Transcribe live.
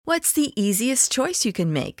What's the easiest choice you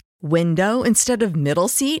can make? Window instead of middle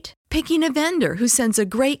seat? Picking a vendor who sends a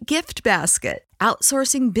great gift basket?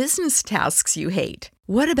 Outsourcing business tasks you hate?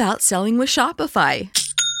 What about selling with Shopify?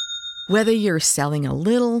 Whether you're selling a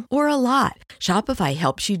little or a lot, Shopify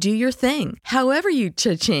helps you do your thing, however you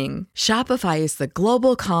cha-ching. Shopify is the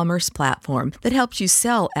global commerce platform that helps you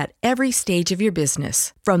sell at every stage of your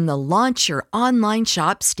business. From the launch your online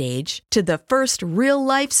shop stage to the first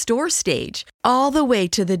real-life store stage, all the way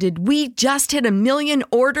to the did we just hit a million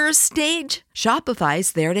orders stage.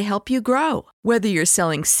 Shopify's there to help you grow. Whether you're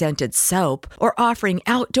selling scented soap or offering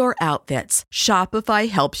outdoor outfits, Shopify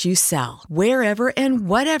helps you sell. Wherever and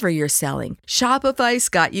whatever you're selling, Shopify's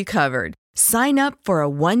got you covered. Sign up for a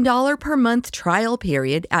 $1 per month trial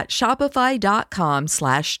period at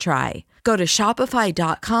shopify.com/try. Go to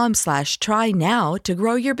shopify.com/try now to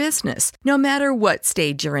grow your business, no matter what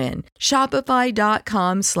stage you're in.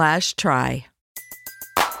 Shopify.com/try.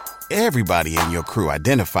 Everybody in your crew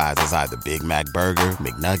identifies as either Big Mac Burger,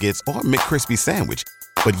 McNuggets, or McCrispy Sandwich.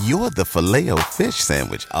 But you're the Filet-O-Fish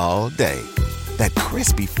Sandwich all day. That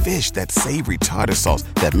crispy fish, that savory tartar sauce,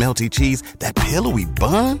 that melty cheese, that pillowy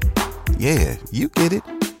bun. Yeah, you get it.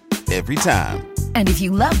 Every time. And if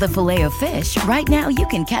you love the Filet-O-Fish, right now you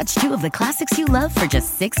can catch two of the classics you love for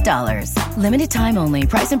just $6. Limited time only.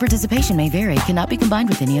 Price and participation may vary. Cannot be combined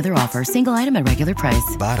with any other offer. Single item at regular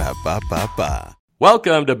price. Ba-da-ba-ba-ba.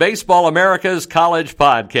 Welcome to Baseball America's College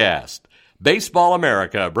Podcast. Baseball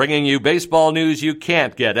America, bringing you baseball news you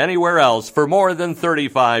can't get anywhere else for more than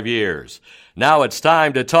 35 years. Now it's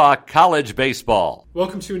time to talk college baseball.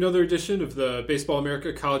 Welcome to another edition of the Baseball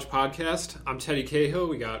America College Podcast. I'm Teddy Cahill.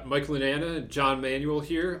 We got Mike Lananna and John Manuel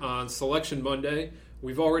here on Selection Monday.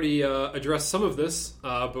 We've already addressed some of this,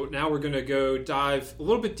 but now we're going to go dive a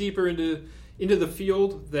little bit deeper into the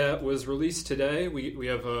field that was released today. We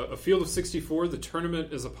have a field of 64. The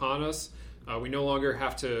tournament is upon us. We no longer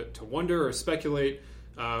have to wonder or speculate.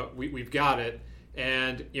 We've got it.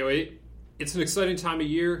 And, it's an exciting time of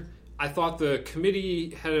year. I thought the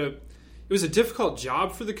committee it was a difficult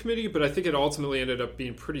job for the committee, but I think it ultimately ended up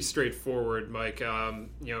being pretty straightforward, Mike.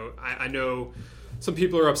 I know some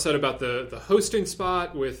people are upset about the hosting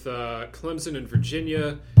spot with Clemson and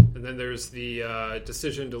Virginia, and then there's the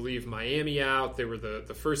decision to leave Miami out. They were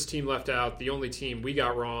the first team left out, the only team we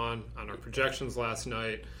got wrong on our projections last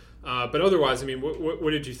night. But otherwise, what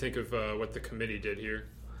did you think of what the committee did here?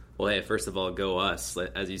 Well, hey, first of all, go us.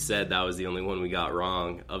 As you said, that was the only one we got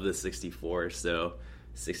wrong of the 64, so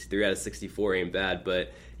 63 out of 64 ain't bad.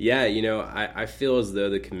 But, yeah, I feel as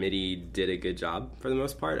though the committee did a good job for the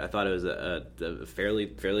most part. I thought it was a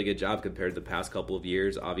fairly good job compared to the past couple of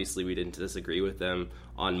years. Obviously, we didn't disagree with them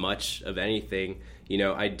on much of anything.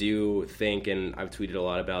 I do think, and I've tweeted a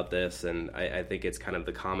lot about this, and I think it's kind of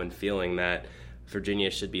the common feeling that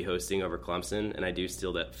Virginia should be hosting over Clemson, and I do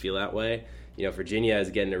still feel that way. Virginia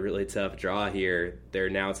is getting a really tough draw here. They're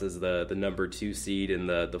announced as the number 2 seed in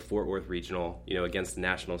the Fort Worth Regional, against the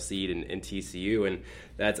national seed in TCU, and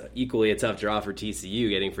that's equally a tough draw for TCU,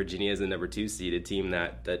 getting Virginia as the number 2 seed, a team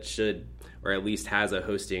that should, or at least has a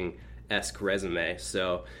hosting-esque resume.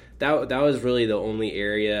 So that was really the only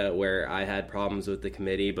area where I had problems with the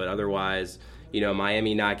committee, but otherwise,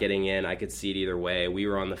 Miami not getting in, I could see it either way. We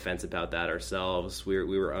were on the fence about that ourselves. We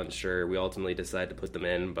were unsure. We ultimately decided to put them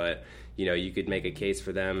in, but you could make a case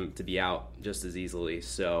for them to be out just as easily.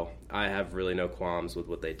 So I have really no qualms with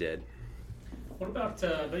what they did. What about,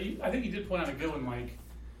 I think you did point out a good one, Mike.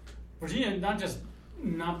 Virginia not just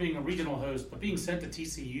not being a regional host, but being sent to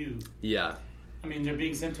TCU. Yeah. They're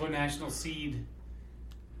being sent to a national seed.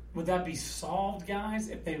 Would that be solved, guys,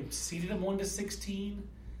 if they seeded them 1-16? It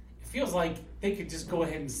feels like they could just go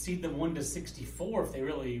ahead and seed them 1-64 if they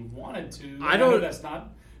really wanted to. I know that's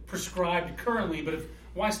not prescribed currently, but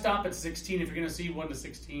why stop at 16 if you're going to seed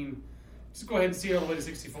 1-16? Just go ahead and seed all the way to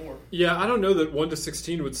 64. Yeah, I don't know that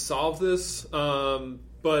 1-16 would solve this,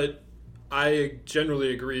 but I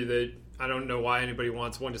generally agree that I don't know why anybody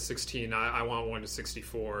wants 1-16. I want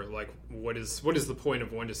 1-64. Like, what is the point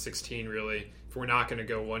of 1-16 really if we're not going to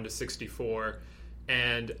go 1-64?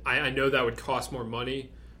 And I know that would cost more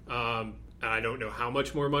money. And I don't know how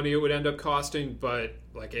much more money it would end up costing, but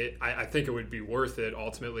I think it would be worth it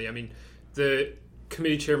ultimately. The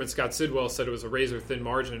committee chairman Scott Sidwell said it was a razor-thin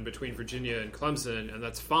margin between Virginia and Clemson, and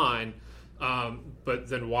that's fine. But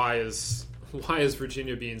then why is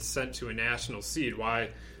Virginia being sent to a national seed? Why?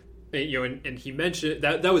 And he mentioned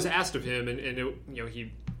that was asked of him, and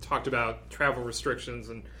he talked about travel restrictions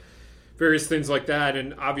and various things like that,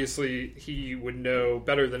 and obviously he would know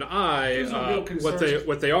better than I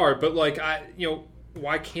what they are. But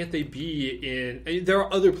why can't they be in? I mean, there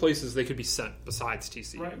are other places they could be sent besides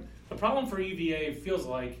TCU. Right. The problem for UVA feels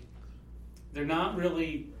like they're not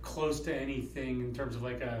really close to anything in terms of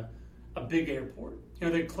like a big airport. You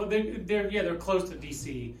know, they're close to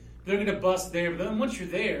DC. They're going to bus there, but then once you're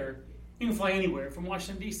there, you can fly anywhere from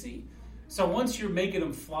Washington DC. So once you're making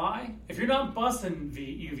them fly, if you're not busing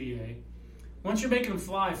UVA, once you're making them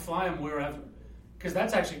fly them wherever, because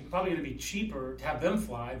that's actually probably going to be cheaper to have them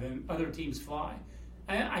fly than other teams fly.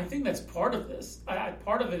 I think that's part of this.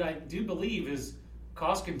 Part of it, I do believe, is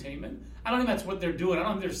cost containment. I don't think that's what they're doing. I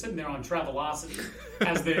don't think they're sitting there on Travelocity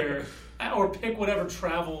as their, or pick whatever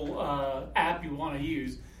travel app you want to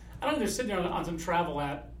use. I don't think they're sitting there on some travel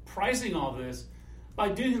app pricing all this. But I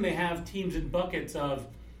do think they have teams in buckets of,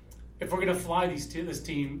 if we're going to fly this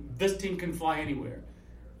team can fly anywhere.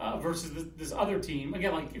 Versus this other team.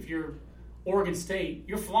 Again, like if you're Oregon State,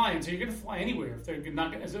 you're flying, so you're going to fly anywhere. If they're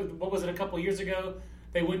not going, what was it, a couple of years ago?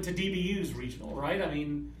 They went to DBU's regional, right? I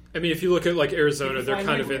mean, if you look at like Arizona, they're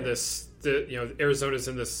kind of in this. Arizona's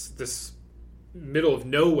in this middle of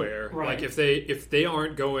nowhere. Right. Like if they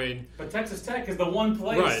aren't going, but Texas Tech is the one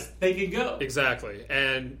place they can go. Exactly,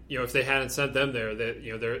 and if they hadn't sent them there,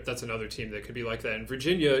 that that's another team that could be like that. And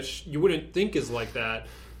Virginia, you wouldn't think is like that,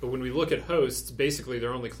 but when we look at hosts, basically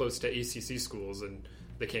they're only close to ACC schools, and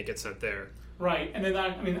they can't get sent there. Right, and then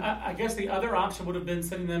I guess the other option would have been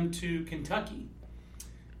sending them to Kentucky.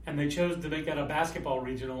 And they chose to make that a basketball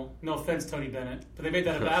regional. No offense, Tony Bennett, but they made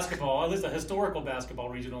that a basketball, at least a historical basketball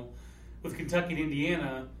regional, with Kentucky and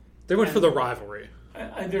Indiana. They went for the rivalry.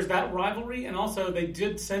 And there's that rivalry, and also they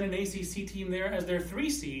did send an ACC team there as their 3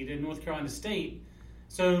 seed in North Carolina State.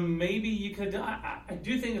 So maybe you could. I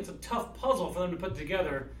do think it's a tough puzzle for them to put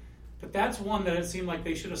together, but that's one that it seemed like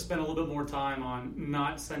they should have spent a little bit more time on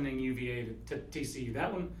not sending UVA to TCU.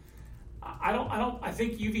 That one. I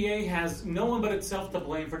think UVA has no one but itself to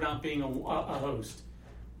blame for not being a host.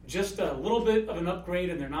 Just a little bit of an upgrade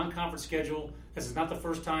in their non-conference schedule. This is not the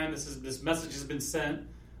first time this message has been sent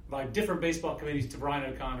by different baseball committees to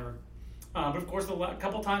Brian O'Connor. But of course, a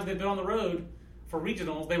couple times they've been on the road for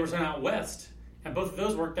regionals, they were sent out west, and both of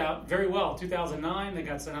those worked out very well. 2009, they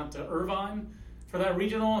got sent out to Irvine for that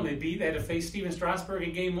regional, and they had to face Steven Strasburg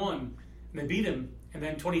in Game 1, and they beat him. And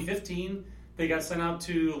then 2015. They got sent out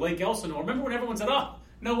to Lake Elsinore. Remember when everyone said,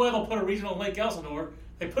 no way they'll put a regional in Lake Elsinore?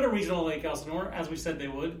 They put a regional in Lake Elsinore, as we said they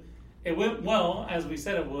would. It went well, as we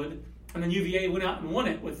said it would. And then UVA went out and won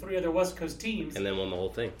it with 3 other West Coast teams. And then won the whole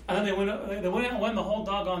thing. And then they went out and won the whole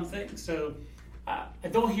doggone thing. So I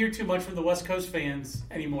don't hear too much from the West Coast fans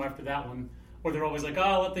anymore after that one, where they're always like,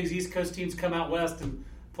 let these East Coast teams come out west and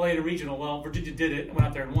play at a regional. Well, Virginia did it and went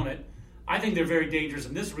out there and won it. I think they're very dangerous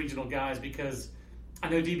in this regional, guys, because I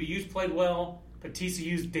know DBU's played well, but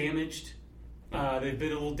TCU's damaged. They've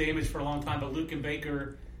been a little damaged for a long time, but Luke and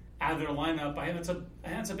Baker out of their lineup, I think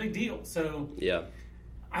that's a big deal. So yeah,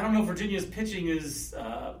 I don't know if Virginia's pitching is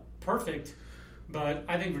perfect, but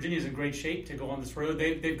I think Virginia's in great shape to go on this road.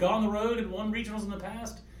 They've gone on the road and won regionals in the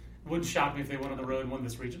past. It wouldn't shock me if they went on the road and won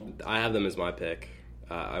this regional. I have them as my pick.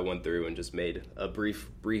 I went through and just made a brief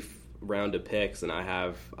round of picks, and I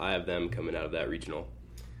have them coming out of that regional.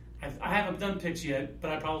 I haven't done picks yet,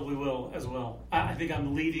 but I probably will as well. I think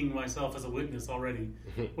I'm leading myself as a witness already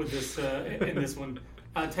with this in this one.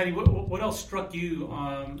 Teddy, what else struck you?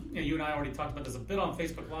 You and I already talked about this a bit on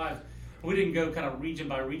Facebook Live. We didn't go kind of region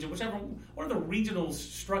by region. What are the regionals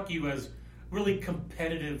struck you as really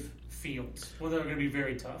competitive fields? Well, they're going to be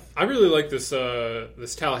very tough. I really like this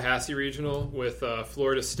Tallahassee regional with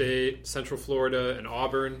Florida State, Central Florida, and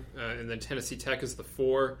Auburn, and then Tennessee Tech is the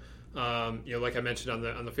 4. Like I mentioned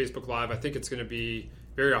on the Facebook Live, I think it's going to be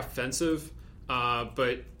very offensive.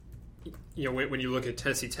 But when you look at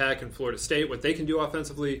Tennessee Tech and Florida State, what they can do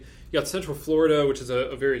offensively, you got Central Florida, which is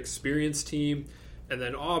a very experienced team, and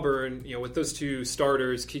then Auburn. With those 2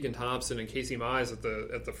 starters, Keegan Thompson and Casey Mize at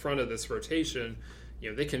the front of this rotation,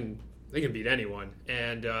 they can beat anyone.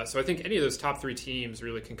 And so I think any of those top 3 teams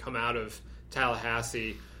really can come out of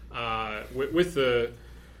Tallahassee with the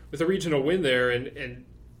regional win there, and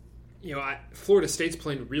Florida State's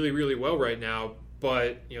playing really, really well right now,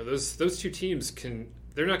 but those 2 teams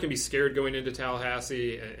they're not going to be scared going into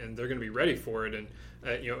Tallahassee, and they're going to be ready for it. And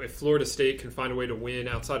if Florida State can find a way to win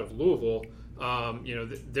outside of Louisville,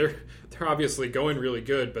 they're obviously going really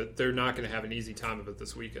good, but they're not going to have an easy time of it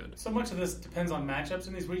this weekend. So much of this depends on matchups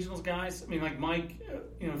in these regionals, guys. I mean, like Mike,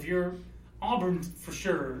 if you're Auburn for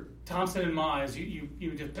sure, Thompson and Mize,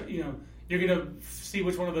 you're going to see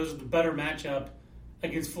which one of those is the better matchup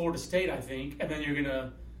against Florida State, I think, and then you're going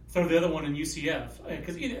to throw the other one in UCF.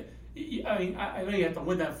 Because I know you have to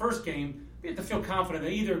win that first game, you have to feel confident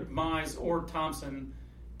that either Mize or Thompson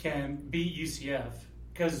can beat UCF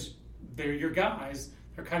because they're your guys.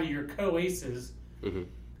 They're kind of your co-aces. Mm-hmm.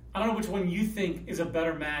 I don't know which one you think is a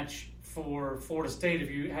better match for Florida State.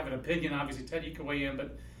 If you have an opinion, obviously, Ted, you can weigh in.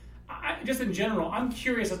 But just in general, I'm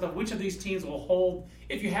curious as to which of these teams will hold.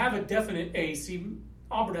 If you have a definite ace,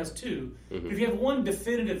 Auburn has two. Mm-hmm. If you have one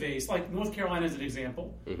definitive ace, like North Carolina as an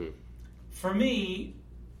example, mm-hmm. for me,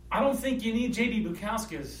 I don't think you need J.D.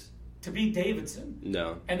 Bukauskas to beat Davidson.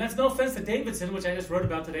 No. And that's no offense to Davidson, which I just wrote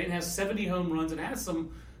about today, and has 70 home runs and has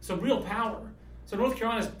some real power. So North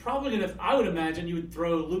Carolina's probably going to, I would imagine you would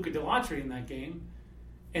throw Luca Delatri in that game,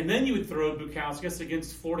 and then you would throw Bukauskas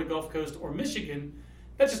against Florida Gulf Coast or Michigan.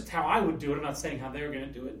 That's just how I would do it. I'm not saying how they're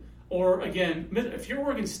going to do it. Or, again, if you're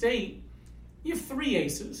Oregon State, you have three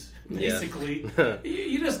aces, basically. Yeah.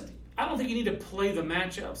 I don't think you need to play the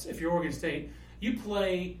matchups if you're Oregon State. You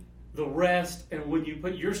play the rest, and when you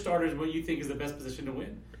put your starters in what you think is the best position to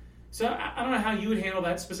win. So I don't know how you would handle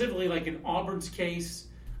that specifically, like in Auburn's case,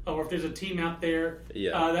 or if there's a team out there,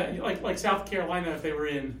 that, like South Carolina, if they were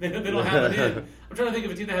in, they don't have it in. I'm trying to think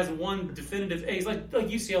of a team that has one definitive ace, like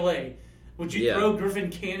UCLA. Would you throw Griffin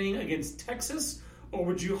Canning against Texas, or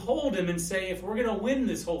would you hold him and say, if we're going to win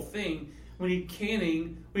this whole thing, we need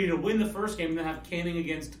Canning, we need to win the first game and then have Canning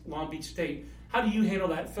against Long Beach State? How do you handle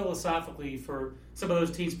that philosophically for some of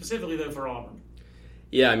those teams, specifically though for Auburn?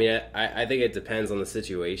 Yeah, I mean, I think it depends on the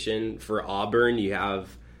situation. For Auburn, you have,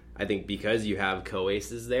 I think because you have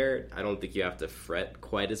co-aces there, I don't think you have to fret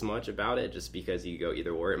quite as much about it just because you go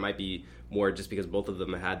either or. It might be more just because both of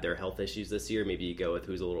them had their health issues this year. Maybe you go with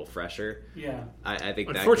who's a little fresher. Yeah. I think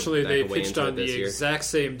unfortunately, that they pitched on the exact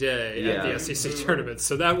same day at the SEC tournament,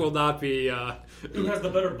 so that will not be... Who has the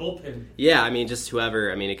better bullpen? Yeah, I mean, just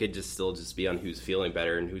whoever. I mean, it could still be on who's feeling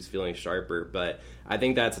better and who's feeling sharper, but I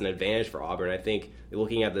think that's an advantage for Auburn. I think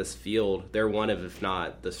looking at this field, they're one of, if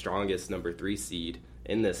not the strongest number 3 seed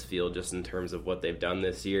in this field just in terms of what they've done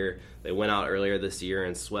this year. They went out earlier this year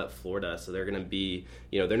and swept Florida, so they're going to be,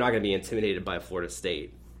 they're not going to be intimidated by Florida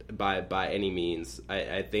State by any means.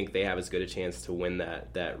 I think they have as good a chance to win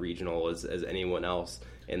that regional as anyone else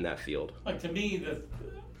in that field. Like, to me,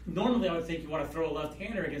 normally I would think you want to throw a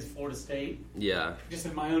left-hander against Florida State. Yeah. Just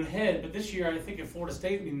in my own head, but this year I think in Florida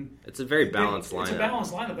State, it's a very balanced lineup. It's a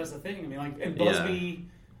balanced lineup, that's the thing. And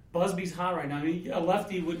Busby's hot right now. I mean, a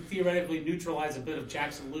lefty would theoretically neutralize a bit of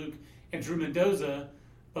Jackson Luke and Drew Mendoza,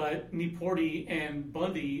 but Niporti and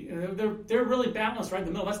Bundy, they're really balanced right in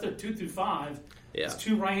the middle. That's their 2 through 5. Yeah. It's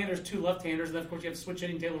 2 right-handers, 2 left-handers, and then, of course, you have switch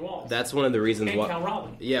hitting Taylor Walls. That's one of the reasons why. Cal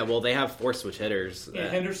Raleigh. Yeah, well, they have 4 switch hitters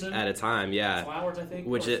Henderson at a time. Yeah, Flowers, I think.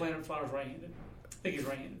 Flowers right-handed. I think he's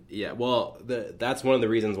right-handed. Yeah, well, that's one of the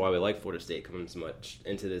reasons why we like Florida State coming so much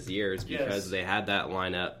into this year is because they had that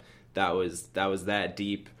lineup that was that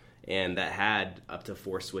deep and that had up to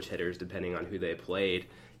 4 switch hitters depending on who they played.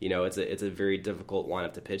 It's a very difficult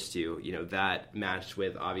lineup to pitch to. That matched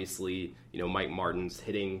with obviously Mike Martin's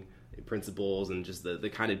hitting principles and just the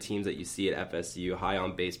kind of teams that you see at FSU, high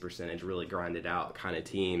on base percentage, really grinded out kind of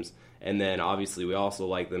teams. And then obviously we also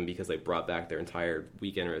like them because they brought back their entire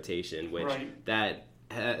weekend rotation, which that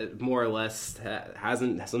more or less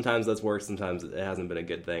hasn't. Sometimes that's worked, sometimes it hasn't been a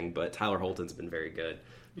good thing. But Tyler Holton's been very good.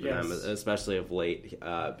 Them, especially of late.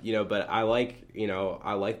 But I like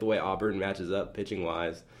the way Auburn matches up pitching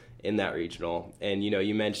wise in that regional. And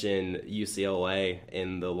you mentioned UCLA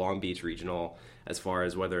in the Long Beach regional as far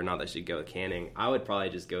as whether or not they should go with Canning. I would probably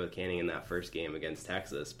just go with Canning in that first game against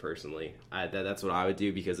Texas personally. That's what I would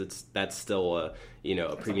do because that's still a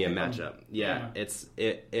premium matchup.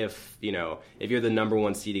 If you're the number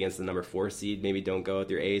 1 seed against the number 4 seed, maybe don't go with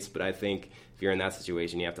your ace. But I think if you're in that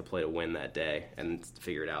situation, you have to play to win that day and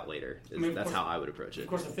figure it out later. That's how I would approach it. Of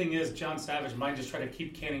course, the thing is, John Savage might just try to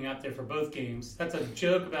keep Canning out there for both games. That's a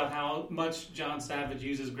joke about how much John Savage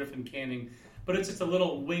uses Griffin Canning, but it's just a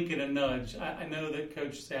little wink and a nudge. I know that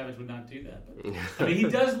Coach Savage would not do that. But he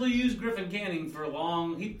does use Griffin Canning for a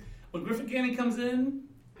long... when Griffin Canning comes in,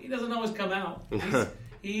 he doesn't always come out.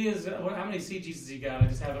 He is... how many CGs has he got? I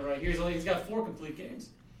just have it right here. He's got 4 complete games.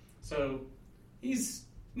 So he's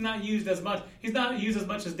not used as much. He's not used as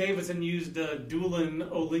much as Davidson used Doolin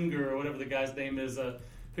Olinger or whatever the guy's name is,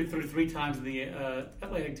 who threw 3 times in the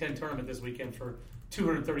Atlantic 10 tournament this weekend for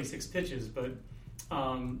 236 pitches. But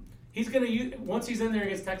he's going to use, once he's in there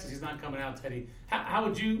against Texas, he's not coming out, Teddy. How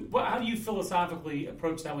do you philosophically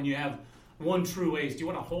approach that when you have one true ace? Do you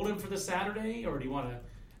want to hold him for the Saturday, or do you want to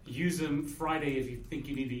use him Friday if you think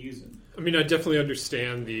you need to use him? I mean, I definitely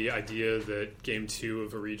understand the idea that Game 2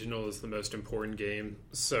 of a regional is the most important game.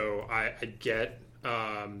 So I get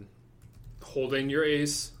holding your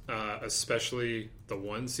ace, especially the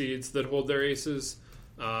 1 seeds that hold their aces,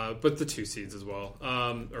 but the 2 seeds as well,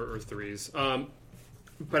 or 3s.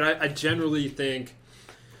 But I generally think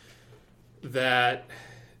that,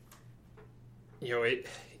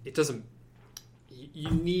 it doesn't.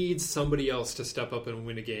 You need somebody else to step up and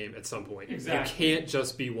win a game at some point. Exactly. It can't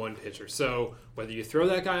just be one pitcher. So whether you throw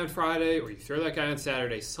that guy on Friday or you throw that guy on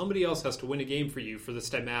Saturday, somebody else has to win a game for you for this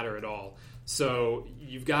to matter at all. So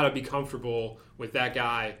you've got to be comfortable with that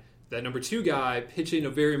guy, that number 2 guy, pitching a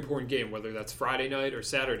very important game, whether that's Friday night or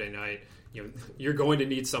Saturday night. You're going to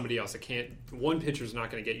need somebody else. One pitcher's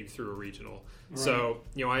not going to get you through a regional. Right. So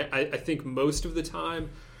I think most of the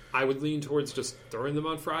time I would lean towards just throwing them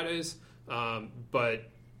on Fridays. But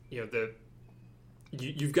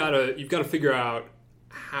you've got to figure out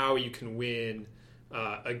how you can win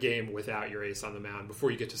a game without your ace on the mound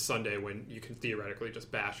before you get to Sunday, when you can theoretically just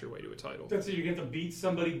bash your way to a title. That's how you get to beat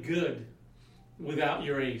somebody good without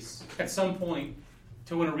your ace at some point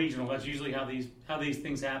to win a regional. That's usually how these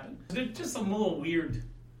things happen. There's just some little weird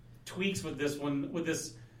tweaks with this one, with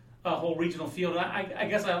this whole regional field. I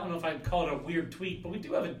guess I don't know if I'd call it a weird tweak, but we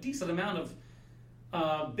do have a decent amount of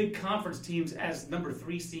big conference teams as number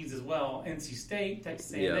 3 seeds as well. NC State,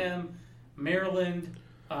 Texas A&M, Maryland,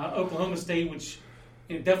 Oklahoma State, which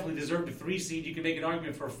definitely deserved a 3 seed. You can make an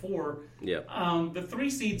argument for a 4. Yeah. The 3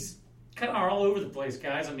 seeds kind of are all over the place,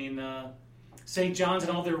 guys. I mean, St. John's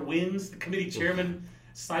and all their wins. The committee chairman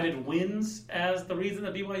cited wins as the reason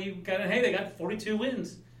that BYU got it. Hey, they got 42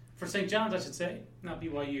 wins for St. John's, I should say, not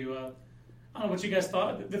BYU. I don't know what you guys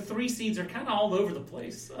thought. The 3 seeds are kind of all over the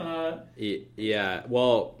place. Yeah.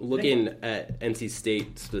 Well, looking at NC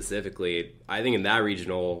State specifically, I think in that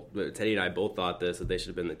regional, Teddy and I both thought that they should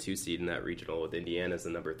have been the 2 seed in that regional with Indiana as the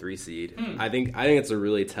number 3 seed. I think it's a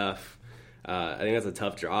really tough. I think that's a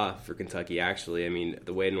tough draw for Kentucky, actually. I mean,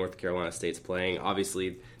 the way North Carolina State's playing,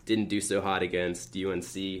 obviously didn't do so hot against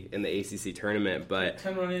UNC in the ACC tournament, but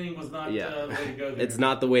 10-run inning was not the way to go there. It's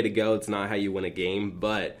not the way to go. It's not how you win a game,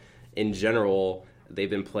 but in general, they've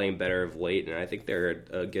been playing better of late, and I think they're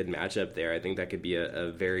a good matchup there. I think that could be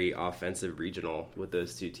a very offensive regional with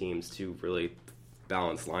those 2 teams, 2 really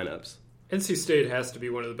balanced lineups. NC State has to be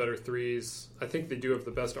one of the better 3s. I think they do have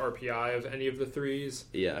the best RPI of any of the 3s.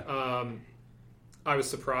 Yeah. I was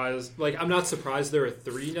surprised. I'm not surprised they're a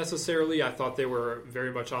 3 necessarily. I thought they were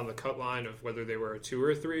very much on the cut line of whether they were a 2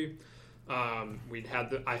 or a 3. I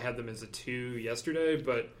had them as a 2 yesterday,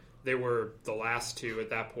 but they were the last 2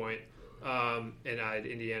 at that point. And I had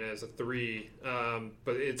Indiana as a 3.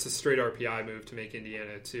 But it's a straight RPI move to make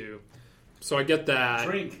Indiana a 2. So I get that.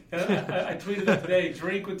 Drink. I tweeted that today.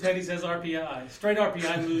 Drink when Teddy says RPI. Straight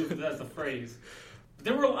RPI move, that's the phrase.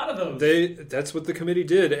 There were a lot of those. That's what the committee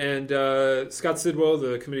did. And Scott Sidwell,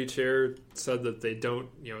 the committee chair, said that they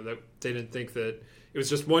didn't think that it was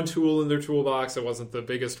just one tool in their toolbox. It wasn't the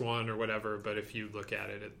biggest one or whatever, but if you look at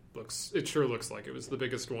it, it sure looks like it was the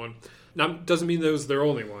biggest one. Now, doesn't mean that it was their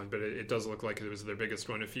only one, but it does look like it was their biggest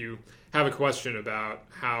one. If you have a question about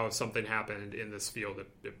how something happened in this field,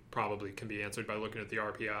 it probably can be answered by looking at the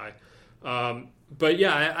RPI. But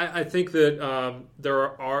yeah, I think that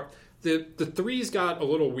there are the 3s got a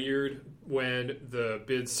little weird when the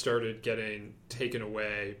bids started getting taken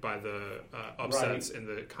away by the upsets in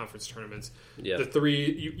the conference tournaments. Yeah. The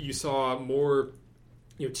 3, you saw more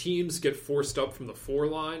teams get forced up from the 4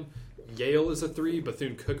 line. Yale is a 3,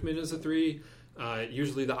 Bethune-Cookman is a 3.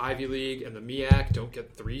 Usually the Ivy League and the MEAC don't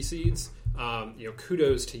get 3 seeds.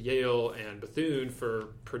 Kudos to Yale and Bethune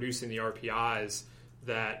for producing the RPIs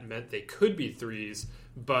that meant they could be 3s.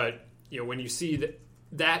 But when you see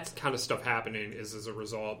that kind of stuff happening is as a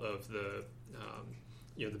result of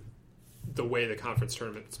the way the conference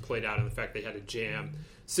tournament's played out and the fact they had to jam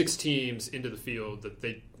 6 teams into the field that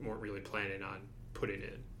they weren't really planning on putting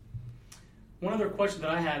in. One other question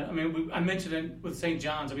that I had, I mentioned it with St.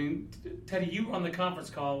 John's. Teddy, you were on the conference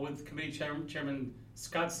call with committee chairman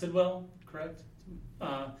Scott Sidwell, correct?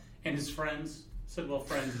 And his friends. Sidwell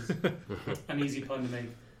Friends is an easy pun to make.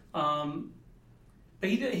 But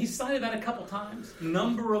he cited that a couple times.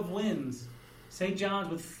 Number of wins. St. John's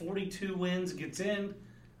with 42 wins gets in.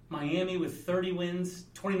 Miami with 30 wins,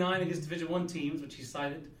 29 against Division I teams, which he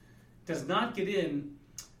cited, does not get in.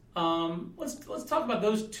 Let's talk about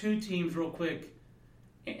those 2 teams real quick,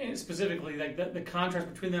 and specifically like the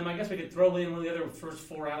contrast between them. I guess we could throw in one of the other first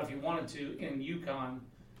 4 out if you wanted to in UConn.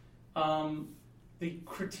 The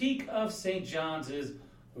critique of St. John's is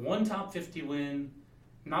 1 top 50 win,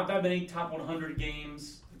 not that many top 100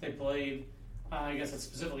 games that they played. I guess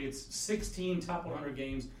it's 16 top 100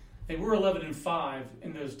 games. They were 11-5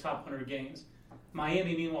 in those top 100 games.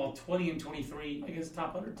 Miami, meanwhile, 20-23 against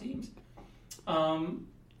top 100 teams.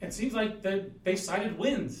 it seems like they cited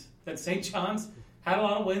wins, that St. John's had a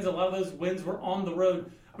lot of wins. A lot of those wins were on the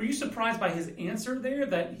road. Were you surprised by his answer there,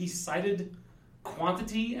 that he cited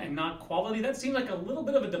quantity and not quality? That seemed like a little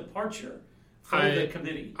bit of a departure for the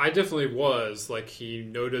committee. I definitely was. Like, he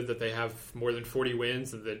noted that they have more than 40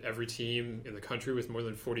 wins and that every team in the country with more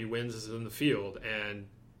than 40 wins is in the field. And,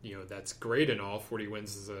 you know, that's great and all. 40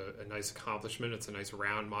 wins is a nice accomplishment. It's a nice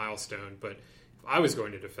round milestone. But if I was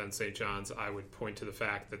going to defend St. John's, I would point to the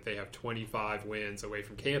fact that they have 25 wins away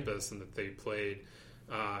from campus and that they played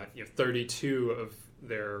 32 of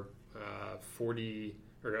their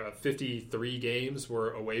 53 games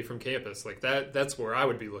were away from campus. Like that's where I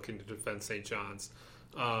would be looking to defend St. John's,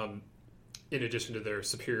 in addition to their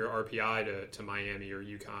superior RPI to Miami or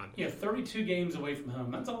UConn. Yeah, 32 games away from home.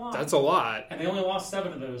 That's a lot. That's a lot. And they only lost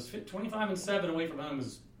 7 of those. 25-7 away from home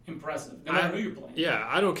is impressive, no matter who you're playing. Yeah,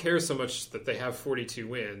 I don't care so much that they have 42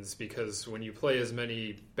 wins, because when you play as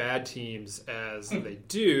many bad teams as they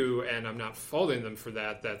do, and I'm not faulting them for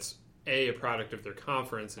that, that's A, product of their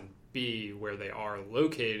conference, and B, where they are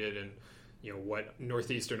located, and you know what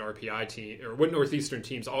Northeastern RPI team or what Northeastern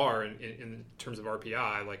teams are in terms of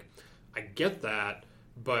RPI. Like, I get that,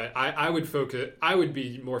 but I would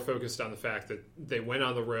be more focused on the fact that they went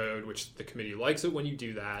on the road, which the committee likes it when you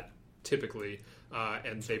do that typically,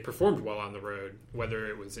 and they performed well on the road, whether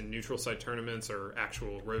it was in neutral site tournaments or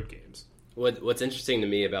actual road games. What's interesting to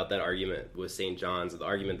me about that argument with St. John's, the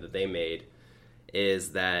argument that they made,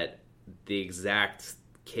 is that the exact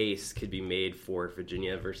case could be made for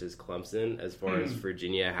Virginia versus Clemson, as far as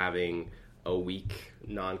Virginia having a weak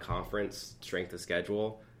non-conference strength of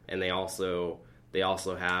schedule, and they also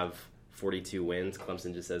have 42 wins.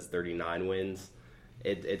 Clemson just has 39 wins.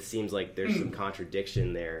 It seems like there's some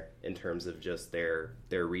contradiction there in terms of just their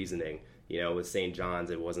reasoning. You know, with St. John's,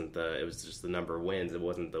 it was just the number of wins. It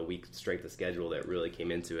wasn't the weak strength of schedule that really came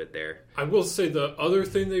into it there. I will say the other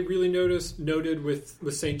thing they really noted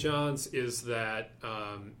with St. John's is that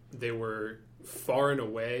they were far and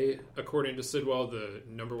away, according to Sidwell, the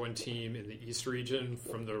number 1 team in the East region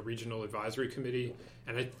from the Regional Advisory Committee.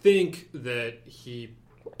 And I think that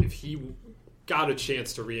if he got a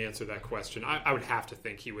chance to re-answer that question, I would have to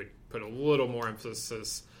think he would put a little more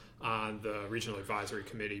emphasis on the Regional Advisory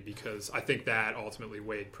Committee, because I think that ultimately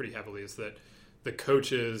weighed pretty heavily, is that the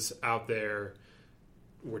coaches out there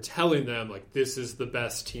were telling them, like, this is the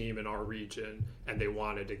best team in our region, and they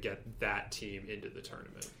wanted to get that team into the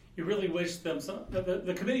tournament. You really wish them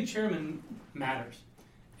the committee chairman matters,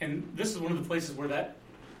 and this is one of the places where that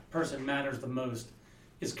person matters the most,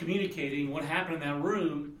 is communicating what happened in that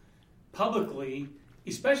room publicly,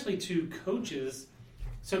 especially to coaches.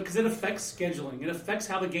 So, because it affects scheduling, it affects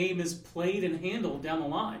how the game is played and handled down the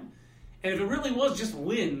line. And if it really was just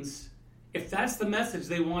wins, if that's the message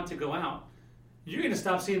they want to go out, you're going to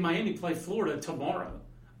stop seeing Miami play Florida tomorrow.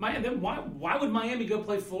 Why would Miami go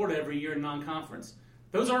play Florida every year in non-conference?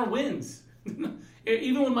 Those aren't wins.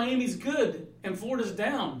 Even when Miami's good and Florida's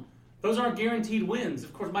down, those aren't guaranteed wins.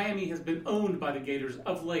 Of course, Miami has been owned by the Gators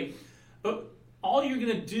of late. But all you're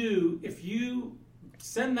going to do, if you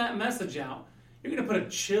send that message out, you're going to put a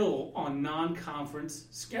chill on non-conference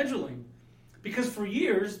scheduling. Because for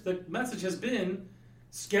years, the message has been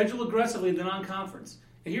schedule aggressively in the non-conference.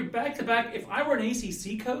 And you're back-to-back. If I were an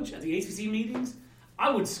ACC coach at the ACC meetings, I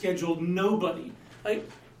would schedule nobody. Like,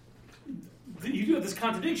 you do have this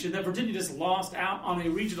contradiction that Virginia just lost out on a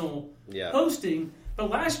regional hosting. But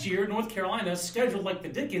last year, North Carolina scheduled like the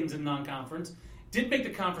Dickens in non-conference, did make the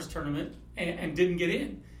conference tournament, and didn't get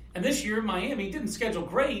in. And this year, Miami didn't schedule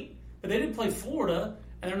great, but they did play Florida,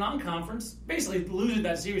 and their non-conference basically losing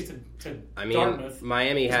that series to Dartmouth.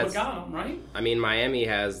 Miami has what got them, right? I mean, Miami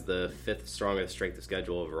has the 5th strongest strength of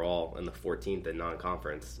schedule overall and the 14th in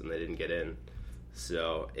non-conference, and they didn't get in.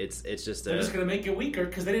 So it's just they're just going to make it weaker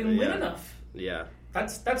because they didn't win enough. Yeah,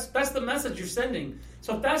 that's the message you're sending.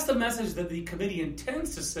 So if that's the message that the committee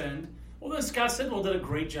intends to send, well, then Scott Sidwell did a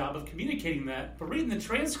great job of communicating that. But reading the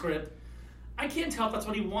transcript, I can't tell if that's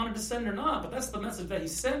what he wanted to send or not, but that's the message that he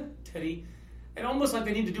sent, Teddy. And almost like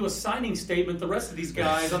they need to do a signing statement, the rest of these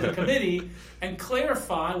guys on the committee, and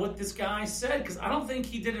clarify what this guy said, because I don't think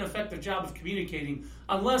he did an effective job of communicating,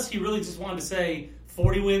 unless he really just wanted to say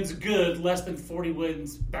 40 wins good, less than 40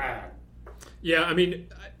 wins bad. Yeah, I mean,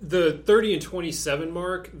 the 30-27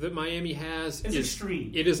 mark that Miami has is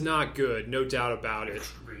extreme. It is not good, no doubt about it.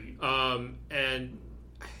 Extreme. And,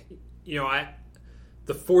 you know,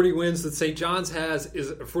 the 40 wins that St. John's has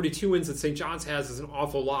 42 wins that St. John's has is an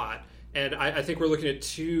awful lot. And I think we're looking at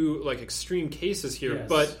two extreme cases here. Yes.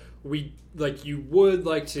 But you would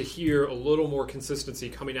like to hear a little more consistency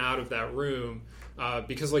coming out of that room,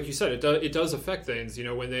 because like you said, it does affect things.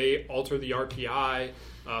 When they alter the RPI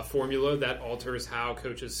formula, that alters how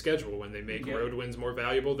coaches schedule. When they make road wins more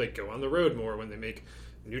valuable, they go on the road more. When they make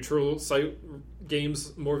neutral site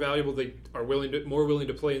games more valuable, they are more willing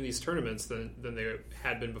to play in these tournaments than they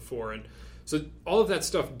had been before. And so all of that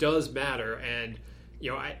stuff does matter. And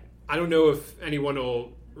I don't know if anyone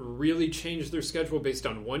will really change their schedule based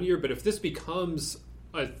on 1 year, but if this becomes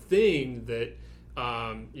a thing that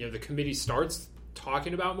the committee starts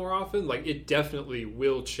talking about more often, it definitely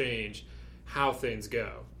will change how things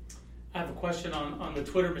go. I have a question on the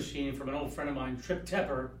Twitter machine from an old friend of mine, Trip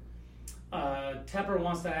Tepper. Tepper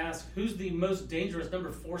wants to ask, who's the most dangerous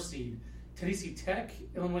number 4 seed? Tennessee Tech,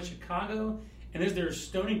 Illinois, Chicago, and is there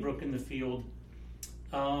Stony Brook in the field?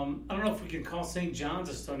 I don't know if we can call St. John's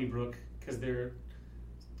a Stony Brook because they're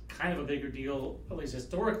kind of a bigger deal, at least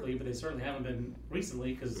historically, but they certainly haven't been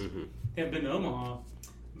recently because they haven't been to Omaha.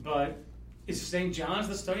 But is St. John's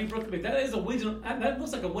the Stony Brook? I mean, that is a regional. That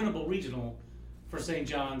looks like a winnable regional for St.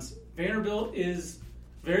 John's. Vanderbilt is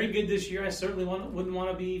very good this year. I certainly wouldn't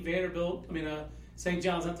want to be Vanderbilt. I mean, St.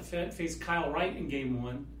 John's have to face Kyle Wright in game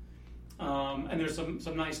 1. And there's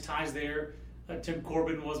some nice ties there. Tim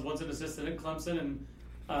Corbin was once an assistant at Clemson and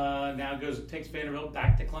now takes Vanderbilt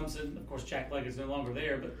back to Clemson. Of course, Jack Leggett's no longer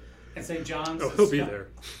there, but at St. John's. Oh, he'll be there.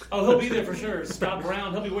 Oh, he'll be there for sure. Scott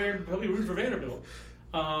Brown, he'll be rooting for Vanderbilt.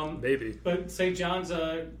 Maybe. But St. John's,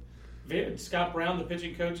 Scott Brown, the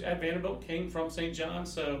pitching coach at Vanderbilt, came from St.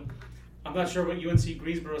 John's, so I'm not sure what UNC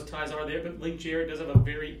Greensboro's ties are there, but Link Jarrett does have a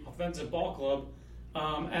very offensive ball club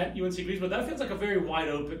at UNC Greensboro. That feels like a very wide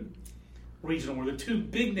open regional where the two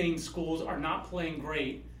big name schools are not playing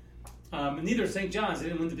great. And neither is St. John's. They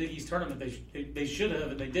didn't win the Big East tournament. They should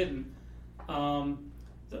have, and they didn't.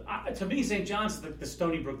 To me, St. John's is the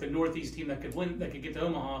Stony Brook, the Northeast team that could win, that could get to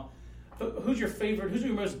Omaha. But who's your favorite? Who's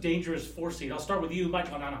your most dangerous 4 seed? I'll start with you,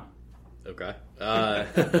 Mike Lanana. Okay.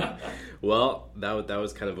 Well, that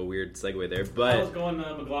was kind of a weird segue there, but I was going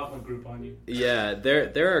McLaughlin group on you. Yeah,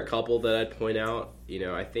 there are a couple that I'd point out.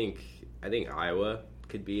 I think Iowa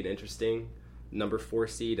could be an interesting number 4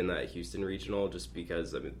 seed in that Houston regional, just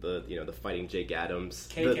because the fighting Jake Adams,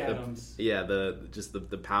 Adams,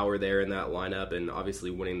 the power there in that lineup, and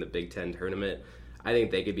obviously winning the Big Ten tournament. I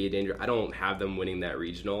think they could be a danger. I don't have them winning that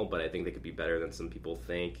regional, but I think they could be better than some people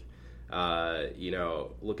think.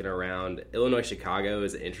 Looking around, Illinois Chicago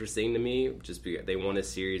is interesting to me just because they won a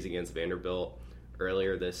series against Vanderbilt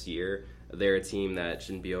earlier this year. They're a team that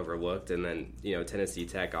shouldn't be overlooked. And then, Tennessee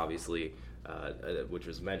Tech, obviously, which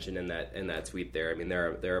was mentioned in that tweet there. I mean,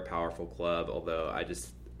 they're a powerful club, although I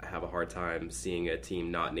have a hard time seeing a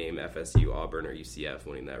team not named FSU, Auburn, or UCF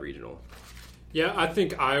winning that regional. Yeah, I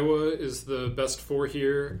think Iowa is the best 4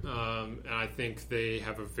 here, and I think they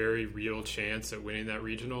have a very real chance at winning that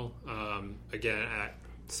regional. Again, I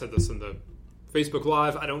said this in the Facebook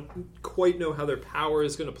Live. I don't quite know how their power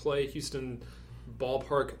is going to play. Houston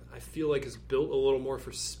ballpark, I feel like, is built a little more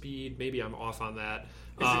for speed. Maybe I'm off on that.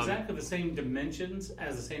 It's exactly the same dimensions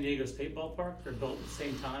as the San Diego State ballpark. They're built at the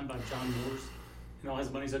same time by John Morse and all his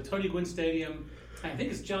money. So Tony Gwynn Stadium, I think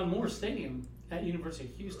it's John Morse Stadium at University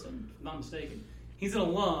of Houston, if I'm not mistaken. He's an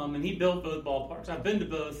alum, and he built both ballparks. I've been to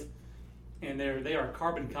both, and they are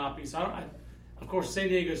carbon copies. Of course, San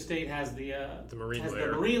Diego State has the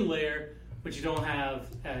marine layer, which you don't have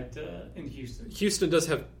in Houston. Houston does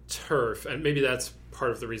have turf, and maybe that's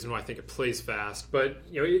part of the reason why I think it plays fast. But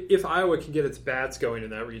if Iowa can get its bats going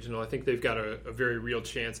in that regional, I think they've got a very real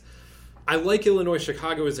chance. I like Illinois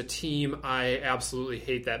Chicago as a team. I absolutely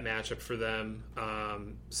hate that matchup for them.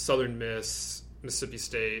 Southern Miss, Mississippi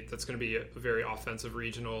State, that's going to be a very offensive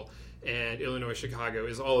regional, and Illinois Chicago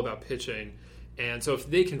is all about pitching. And so if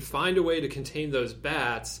they can find a way to contain those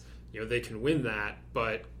bats, they can win that,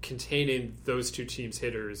 but containing those two teams'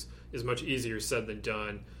 hitters is much easier said than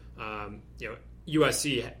done.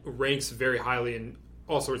 USC ranks very highly in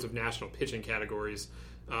all sorts of national pitching categories,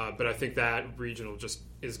 but I think that regional just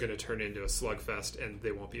is going to turn into a slugfest, and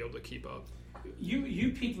they won't be able to keep up.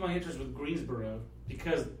 You piqued my interest with Greensboro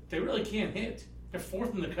because they really can't hit. They're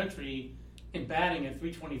 4th in the country in batting at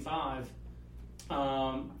 .325.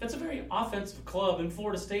 That's a very offensive club, and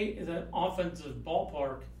Florida State is an offensive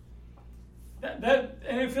ballpark. And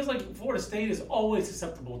it feels like Florida State is always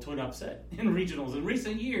susceptible to an upset in regionals. In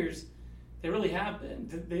recent years, they really have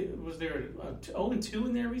been. Was there a 0-2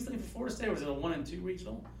 in there recently for Florida State, or was it a 1-2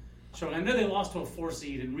 regional? So I know they lost to a 4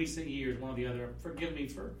 seed in recent years, one or the other. Forgive me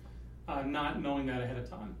for not knowing that ahead of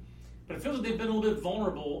time. But it feels like they've been a little bit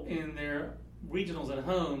vulnerable in their regionals at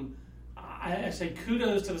home. I say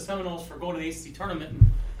kudos to the Seminoles for going to the ACC tournament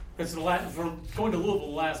and That's for going to Louisville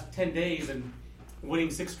the last 10 days and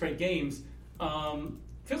winning 6 straight games.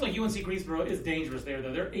 Feels like UNC Greensboro is dangerous there,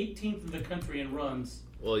 though. They're 18th in the country in runs.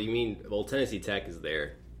 Well, Tennessee Tech is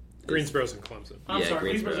there. Greensboro's and Clemson. I'm sorry,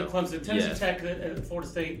 Greensboro's and Clemson. Tennessee Tech at Florida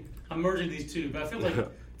State. I'm merging these two, but I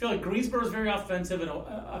feel like Greensboro's very offensive, and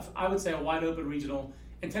I would say a wide open regional.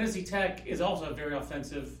 And Tennessee Tech is also very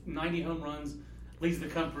offensive. 90 home runs, leads the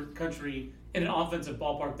country in an offensive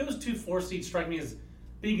ballpark. Those 2 4 seeds strike me as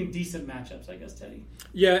being in decent matchups, I guess, Teddy.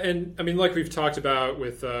 Yeah, and I mean, like we've talked about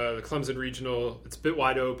with the Clemson regional, it's a bit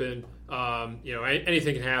wide open.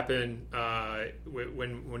 Anything can happen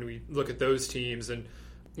when we look at those teams, and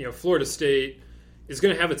Florida State is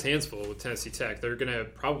going to have its hands full with Tennessee Tech. They're going to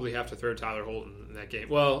probably have to throw Tyler Holton in that game.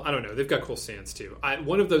 Well, I don't know. They've got Cole Sands too.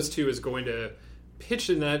 One of those two is going to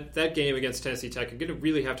pitch in that game against Tennessee Tech and going to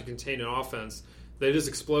really have to contain an offense that is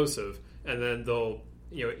explosive, and then they'll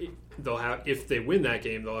have, if they win that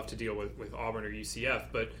game, they'll have to deal with Auburn or UCF.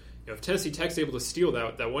 But if Tennessee Tech's able to steal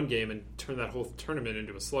that one game and turn that whole tournament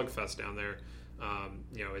into a slugfest down there,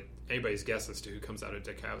 anybody's guess as to who comes out of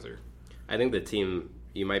Dick Hauser. I think the team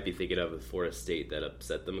you might be thinking of is Florida State that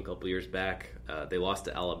upset them a couple years back. They lost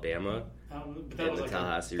to Alabama in the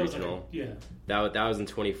Tallahassee Regional. That was in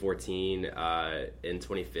 2014. In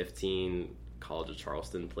 2015, College of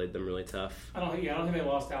Charleston played them really tough. I don't think they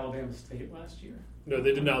lost to Alabama State last year. No,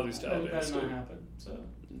 they did not lose to Alabama State. That did not happen. So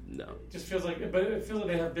no, just feels like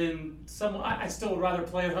they have been some. I still would rather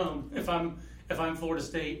play at home if I'm Florida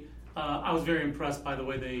State. I was very impressed by the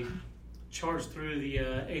way they charged through the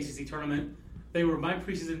ACC tournament. They were my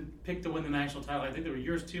preseason pick to win the national title. I think they were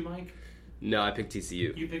yours too, Mike. No, I picked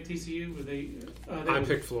TCU. You picked TCU? I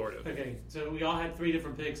picked Florida. Okay, so we all had 3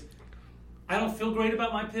 different picks. I don't feel great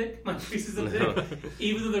about my preseason pick.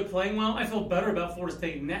 Even though they're playing well, I feel better about Florida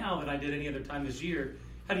State now than I did any other time this year.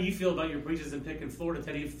 How do you feel about your preseason pick in Florida,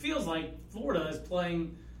 Teddy? It feels like Florida is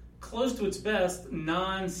playing close to its best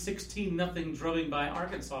non-16-0 drubbing by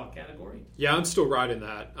Arkansas category. Yeah, I'm still riding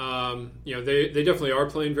that. They definitely are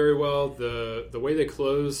playing very well. The way they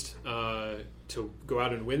closed to go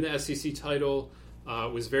out and win the SEC title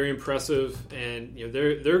was very impressive, and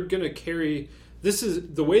they're going to carry. This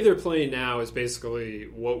is the way they're playing now is basically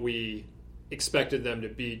what we expected them to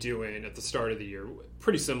be doing at the start of the year.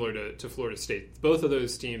 Pretty similar to Florida State. Both of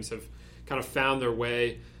those teams have kind of found their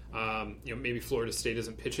way. Maybe Florida State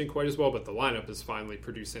isn't pitching quite as well, but the lineup is finally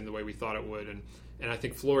producing the way we thought it would, and I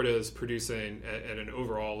think Florida is producing at an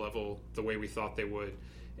overall level the way we thought they would.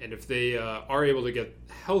 And if they are able to get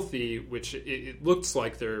healthy, which it looks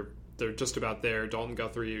like they're just about there. Dalton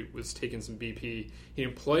Guthrie was taking some BP. He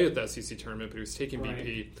didn't play at the SEC tournament, but he was taking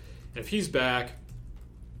BP. And if he's back,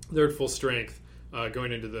 they're at full strength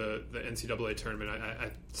going into the NCAA tournament. I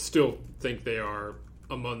still think they are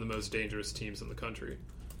among the most dangerous teams in the country.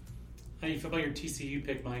 How do you feel about your TCU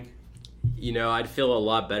pick, Mike? I'd feel a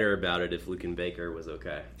lot better about it if Luken Baker was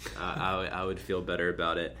okay. I would feel better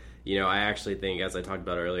about it. I actually think, as I talked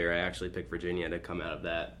about earlier, I actually picked Virginia to come out of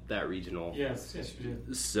that regional. Yes, you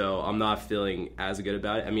did. So I'm not feeling as good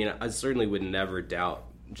about it. I mean, I certainly would never doubt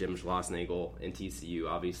Jim Schlossnagle and TCU.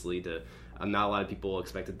 Obviously, not a lot of people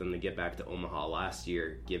expected them to get back to Omaha last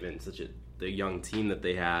year, given the young team that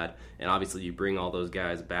they had. And obviously, you bring all those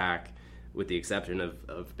guys back, with the exception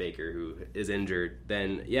of Baker, who is injured.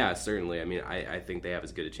 Then, yeah, certainly. I mean, I think they have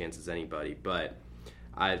as good a chance as anybody. But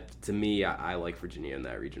to me, I like Virginia in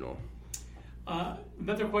that regional.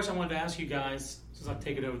 Another question I wanted to ask you guys, since I've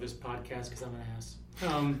taken over this podcast because I'm an ass.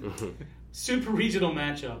 Super regional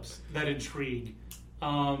matchups that intrigue.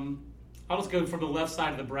 I'll just go from the left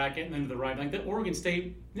side of the bracket and then to the right. Like the Oregon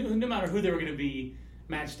State, no matter who they were going to be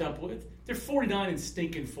matched up with, they're 49 and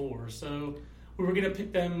stinking 4. So we were going to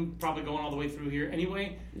pick them probably going all the way through here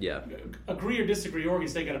anyway. Yeah. Agree or disagree, Oregon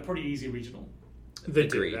State got a pretty easy regional. They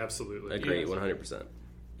did, absolutely. Agree, 100%.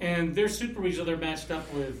 And their super regional they're matched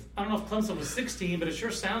up with, I don't know if Clemson was 16, but it sure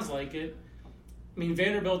sounds like it. I mean,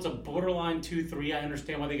 Vanderbilt's a borderline 2-3. I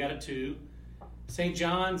understand why they got a 2. St.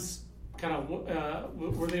 John's kind of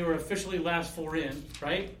where they were officially last 4 in,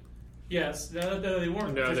 right? Yes. No, they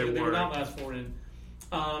weren't. No, they weren't. They were not last 4 in.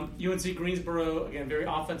 UNC Greensboro, again, very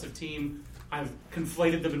offensive team. I've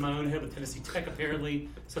conflated them in my own head with Tennessee Tech, apparently,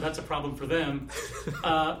 so that's a problem for them.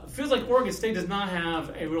 Feels like Oregon State does not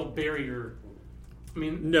have a real barrier. I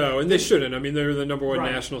mean, no, and they shouldn't. I mean, they're the number 1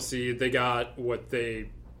 national seed. They got what they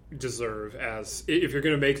deserve. As if you're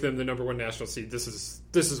going to make them the number 1 national seed, this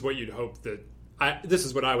is what you'd hope that. This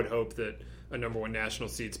is what I would hope that a number 1 national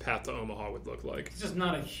seed's path to Omaha would look like. It's just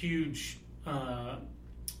not a huge,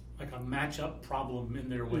 like a matchup problem in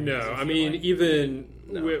their way. No, I mean, even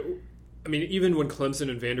I mean, even when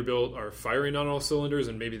Clemson and Vanderbilt are firing on all cylinders,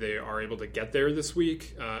 and maybe they are able to get there this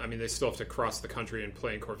week, I mean, they still have to cross the country and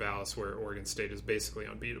play in Corvallis, where Oregon State is basically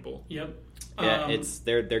unbeatable. Yep. Yeah,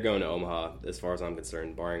 they're going to Omaha, as far as I'm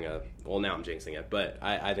concerned, barring now I'm jinxing it, but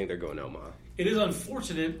I think they're going to Omaha. It is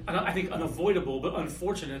unfortunate, I think unavoidable, but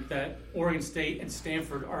unfortunate that Oregon State and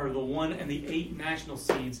Stanford are the 1 and the 8 national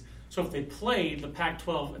seeds. So if they played the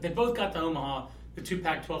Pac-12, if they both got to Omaha, the 2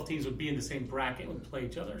 Pac-12 teams would be in the same bracket and would play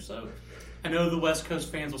each other. So I know the West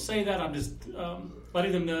Coast fans will say that. I'm just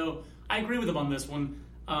letting them know I agree with them on this one.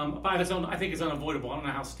 But I think it's unavoidable. I don't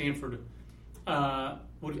know how Stanford I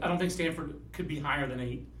don't think Stanford could be higher than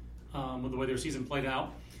 8 with the way their season played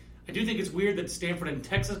out. I do think it's weird that Stanford and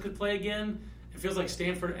Texas could play again. It feels like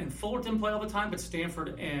Stanford and Fullerton play all the time, but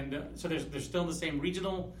Stanford and so they're still in the same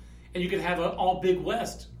regional. And you could have an all Big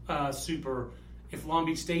West super if Long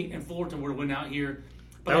Beach State and Fullerton were to win out here.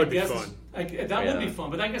 But that would be fun. That would be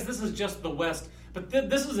fun. But I guess this is just the West. But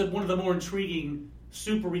this is one of the more intriguing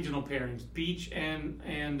super regional pairings: Beach and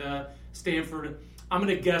Stanford. I'm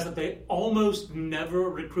going to guess that they almost never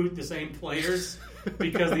recruit the same players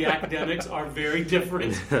because the academics are very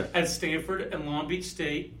different at Stanford and Long Beach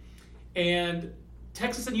State. And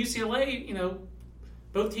Texas and UCLA,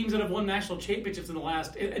 both teams that have won national championships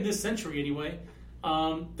in this century anyway.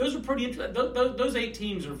 Those are pretty interesting. Those 8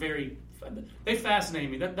 teams are they fascinate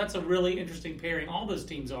me. That's a really interesting pairing. All those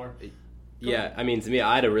teams are. Yeah, I mean, to me,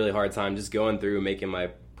 I had a really hard time just going through making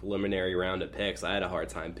my preliminary round of picks. I had a hard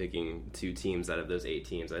time picking 2 teams out of those 8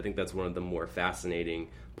 teams. I think that's one of the more fascinating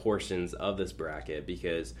portions of this bracket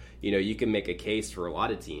because, you can make a case for a lot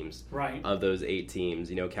of teams of those 8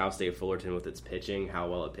 teams. Cal State Fullerton with its pitching, how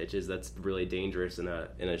well it pitches, that's really dangerous in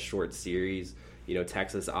a short series.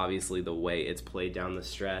 Texas, obviously, the way it's played down the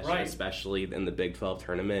stretch, especially in the Big 12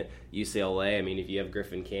 tournament. UCLA, I mean, if you have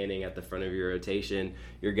Griffin Canning at the front of your rotation,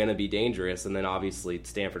 you're going to be dangerous. And then, obviously,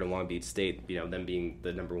 Stanford and Long Beach State, them being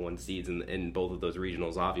the number 1 seeds in both of those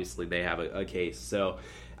regionals, obviously, they have a case. So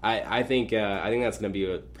I think that's going to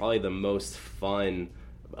be probably the most fun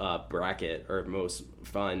bracket or most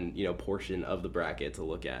fun portion of the bracket to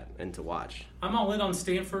look at and to watch. I'm all in on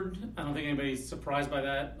Stanford. I don't think anybody's surprised by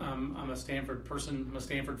that. I'm a Stanford person. I'm a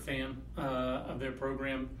Stanford fan of their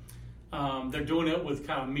program. They're doing it with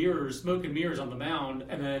kind of smoke and mirrors on the mound,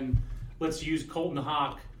 and then let's use Colton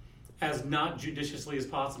Hawk as not judiciously as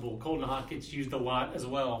possible. Colton Hawk gets used a lot as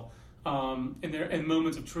well in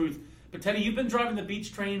moments of truth. But Teddy, you've been driving the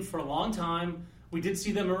Beach train for a long time. We did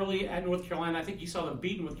see them early at North Carolina. I think you saw them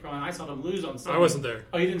beat North Carolina. I saw them lose on Sunday. I wasn't there.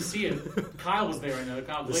 Oh, you didn't see it? Kyle was there, I know.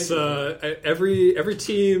 Kyle every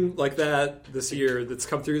team like that this year that's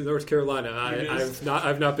come through North Carolina,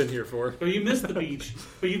 I've not been here for. So you missed the Beach,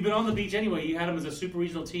 but you've been on the Beach anyway. You had them as a super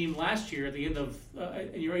regional team last year at the end of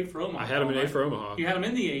your 8 for Omaha. I had them in 8 for Omaha. You had them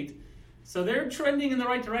in the 8, so they're trending in the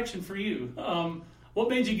right direction for you. What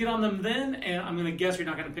made you get on them then? And I'm going to guess you're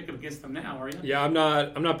not going to pick up against them now, are you? Yeah, I'm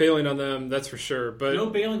not bailing on them, that's for sure. But no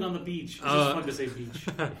bailing on the Beach. It's just fun to say Beach.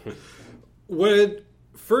 What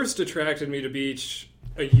first attracted me to Beach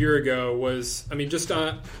a year ago was, I mean, just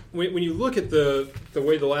when you look at the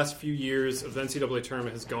way the last few years of the NCAA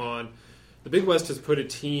tournament has gone, the Big West has put a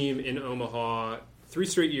team in Omaha 3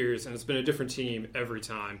 straight years, and it's been a different team every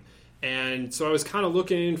time. And so I was kind of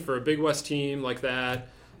looking for a Big West team like that.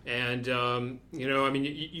 And, I mean,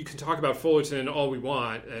 you can talk about Fullerton all we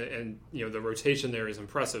want, and the rotation there is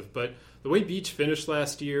impressive. But the way Beach finished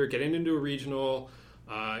last year, getting into a regional,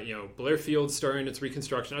 Blair Field starting its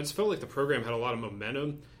reconstruction, I just felt like the program had a lot of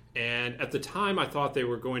momentum. And at the time, I thought they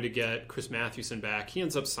were going to get Chris Mathewson back. He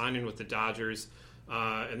ends up signing with the Dodgers,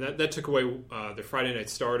 and that took away their Friday night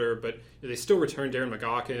starter. But they still returned Darren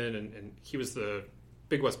McGawkin, and he was the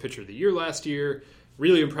Big West pitcher of the year last year.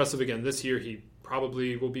 Really impressive again this year. He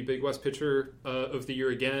probably will be Big West pitcher of the year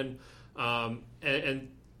again.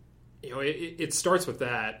 It starts with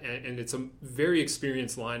that, and it's a very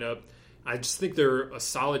experienced lineup. I just think they're a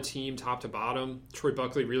solid team top to bottom. Troy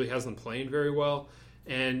Buckley really has them playing very well,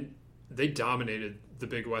 and they dominated the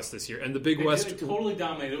Big West this year. And the Big West totally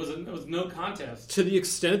dominated. It was no contest. To the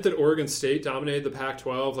extent that Oregon State dominated the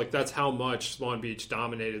Pac-12, like that's how much Long Beach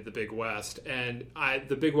dominated the Big West. And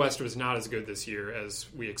the Big West was not as good this year as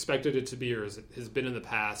we expected it to be or as it has been in the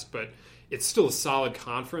past, but it's still a solid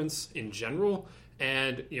conference in general.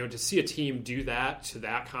 And to see a team do that to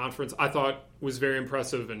that conference, I thought was very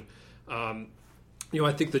impressive. And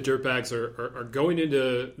I think the Dirtbags are going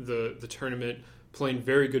into the tournament playing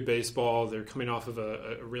very good baseball. They're coming off of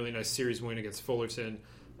a really nice series win against Fullerton,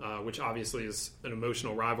 which obviously is an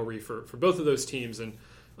emotional rivalry for both of those teams. And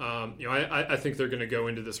I think they're going to go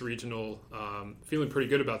into this regional feeling pretty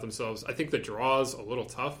good about themselves. I think the draw is a little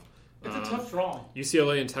tough. It's a tough draw.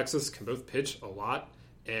 UCLA and Texas can both pitch a lot,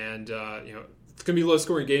 and it's going to be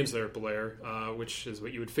low-scoring games there at Blair, which is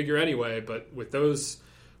what you would figure anyway. But with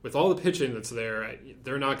all the pitching that's there,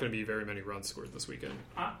 there are not going to be very many runs scored this weekend.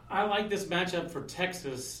 I like this matchup for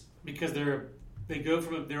Texas because they go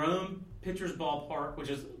from their own pitcher's ballpark, which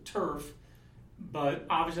is turf, but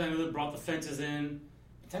obviously I know they brought the fences in.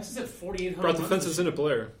 Texas had 48 home runs. Brought the fences in at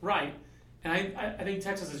Blair. Right. And I think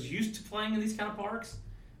Texas is used to playing in these kind of parks.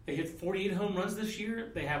 They hit 48 home runs this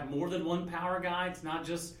year. They have more than one power guy. It's not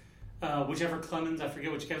just whichever Clemens, I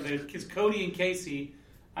forget which Clemens. It's Cody and Casey.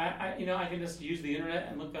 I can just use the internet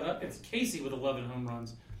and look that up. It's Casey with 11 home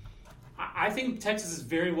runs. I think Texas is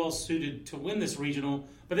very well suited to win this regional,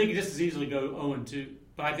 but they could just as easily go 0-2.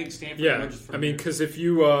 But I think Stanford emerges from here. Because if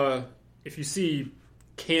you see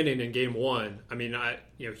Cannon in game one,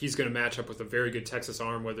 he's going to match up with a very good Texas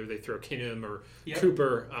arm, whether they throw Kingham or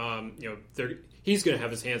Cooper. He's going to have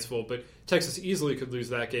his hands full, but Texas easily could lose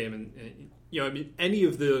that game. And any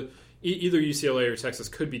of the either UCLA or Texas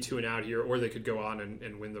could be 2-out here, or they could go on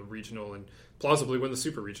and win the regional and plausibly win the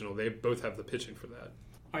super regional. They both have the pitching for that.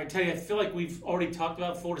 All right, Teddy, I feel like we've already talked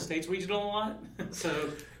about Florida State's regional a lot,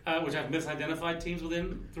 which I've misidentified teams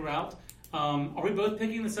within throughout. Are we both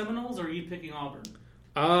picking the Seminoles, or are you picking Auburn?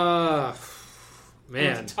 Man,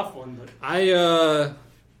 it's a tough one, but I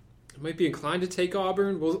might be inclined to take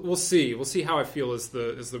Auburn. We'll see. We'll see how I feel as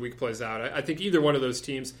the week plays out. I think either one of those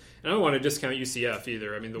teams, and I don't want to discount UCF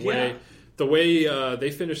either. I mean, the way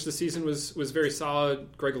they finished the season was very solid.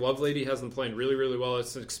 Greg Lovelady has them playing really, really well.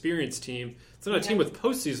 It's an experienced team. It's not a team with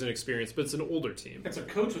postseason experience, but it's an older team. It's a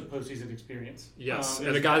coach with postseason experience. Yes,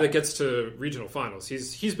 and a guy that gets to regional finals.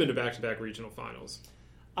 He's been to back-to-back regional finals.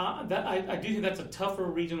 I do think that's a tougher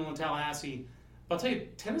regional in Tallahassee. But I'll tell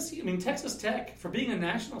you, Texas Tech, for being a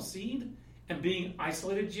national seed and being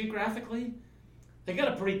isolated geographically, they got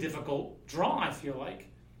a pretty difficult draw, I feel like.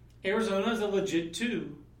 Arizona is a legit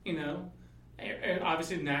 2,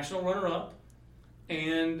 obviously national runner-up.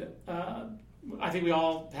 And I think we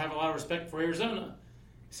all have a lot of respect for Arizona.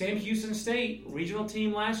 Sam Houston State, regional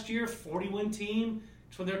team last year, 40-win team.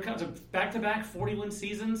 It's when they're back-to-back 40-win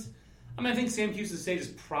seasons. I think Sam Houston State is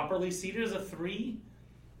properly seeded as a 3,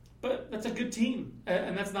 but that's a good team.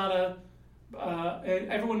 And that's not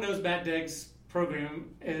everyone knows Matt Degg's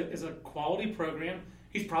program is a quality program.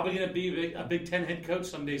 He's probably going to be a Big 10 head coach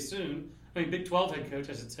someday soon. Big 12 head coach,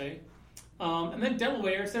 I should say. And then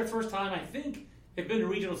Delaware, it's their first time, I think. They've been to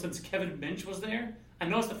regional since Kevin Minch was there. I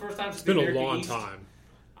know it's the first time it's been a long time.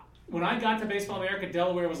 When I got to Baseball America,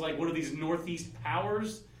 Delaware was like one of these Northeast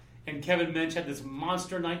powers. And Kevin Minch had this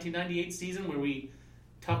monster 1998 season where we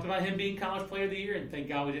talked about him being College Player of the Year, and thank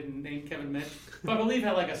God we didn't name Kevin Minch. But I believe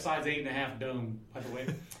had like a size 8.5 dome, by the way.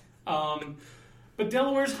 But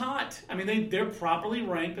Delaware's hot. They're properly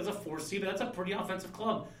ranked as a 4 seed, but that's a pretty offensive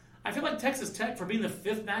club. I feel like Texas Tech, for being the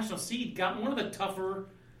 5th national seed, got one of the tougher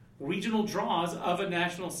regional draws of a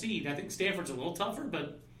national seed. I think Stanford's a little tougher,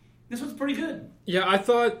 but this one's pretty good. Yeah, I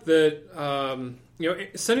thought that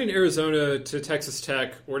sending Arizona to Texas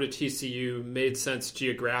Tech or to TCU made sense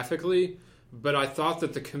geographically, but I thought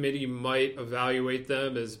that the committee might evaluate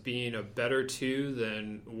them as being a better 2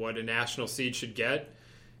 than what a national seed should get.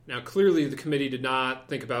 Now, clearly, the committee did not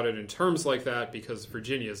think about it in terms like that because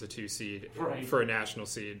Virginia is a 2 seed for a national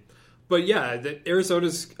seed. But yeah,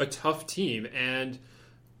 Arizona's a tough team, and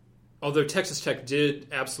although Texas Tech did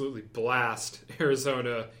absolutely blast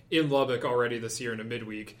Arizona in Lubbock already this year in a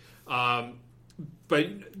midweek, but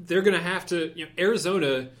they're going to have to,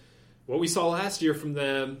 Arizona, what we saw last year from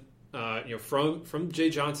them, from Jay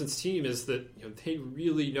Johnson's team is that they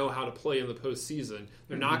really know how to play in the postseason.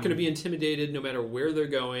 They're not going to be intimidated no matter where they're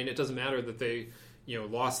going. It doesn't matter that they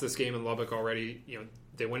lost this game in Lubbock already.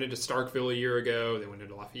 They went into Starkville a year ago. They went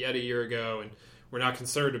into Lafayette a year ago, and we're not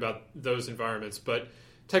concerned about those environments. But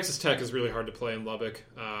Texas Tech is really hard to play in Lubbock.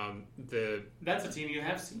 That's a team you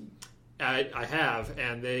have seen. I have,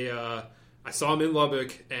 and I saw them in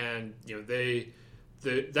Lubbock, and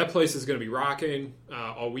that place is going to be rocking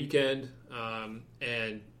all weekend,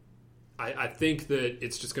 and I think that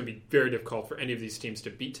it's just going to be very difficult for any of these teams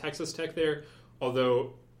to beat Texas Tech there,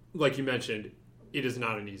 although, like you mentioned, it is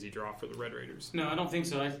not an easy draw for the Red Raiders. No, I don't think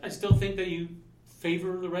so. I still think that you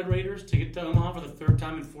favor the Red Raiders to get to Omaha for the 3rd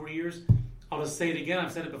time in 4 years. I'll just say it again.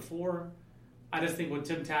 I've said it before. I just think what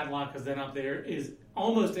Tim Tadlock has done up there is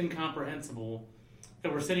almost incomprehensible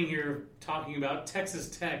that we're sitting here talking about Texas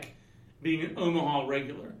Tech being an Omaha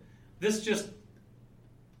regular. This just,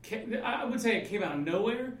 I would say it came out of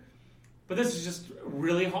nowhere, but this is just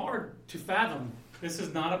really hard to fathom. This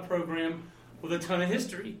is not a program with a ton of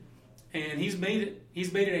history, and he's made it.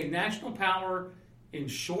 He's made it a national power in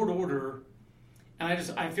short order. And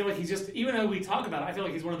I feel like he's just, even though we talk about it, I feel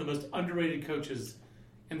like he's one of the most underrated coaches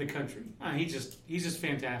in the country. He's just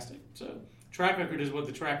fantastic. So track record is what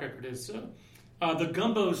the track record is. So the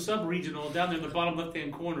Gumbo sub-regional down there in the bottom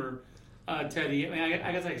left-hand corner, Teddy,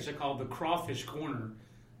 I guess I should call it the crawfish corner.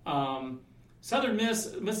 Southern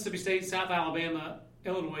Miss, Mississippi State, South Alabama,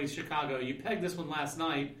 Illinois, Chicago. You pegged this one last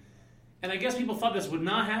night. And I guess people thought this would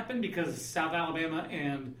not happen because South Alabama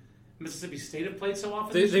and Mississippi State have played so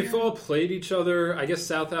often. They've all played each other. I guess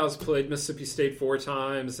South Al's played Mississippi State 4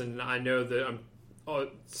 times, and I know that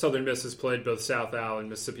Southern Miss has played both South Al and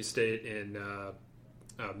Mississippi State in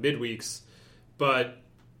midweeks. But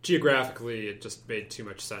geographically, it just made too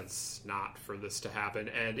much sense not for this to happen,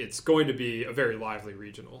 and it's going to be a very lively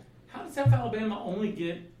regional. How did South Alabama only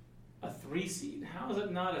get a 3 seed? How is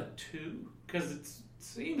it not a 2? Because it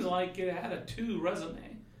seems like it had a 2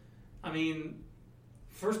 resume. I mean,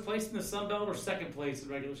 first place in the Sun Belt or second place in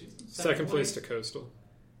regular season? Second place to Coastal.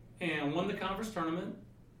 And won the conference tournament,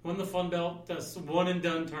 won the Fun Belt one and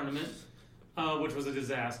done tournament, which was a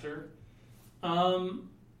disaster. Am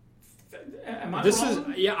I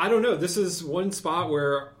wrong? I don't know. This is one spot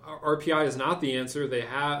where RPI is not the answer. They're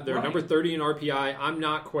right. number 30 in RPI. I'm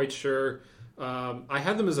not quite sure. I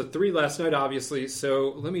had them as a 3 last night, obviously.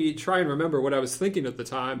 So let me try and remember what I was thinking at the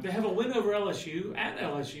time. They have a win over LSU at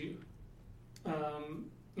LSU.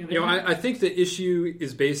 I think the issue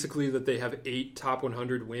is basically that they have 8 top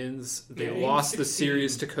 100 wins. They lost the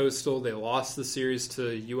series to Coastal. They lost the series to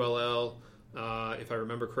ULL, if I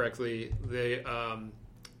remember correctly.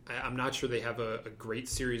 I'm not sure they have a great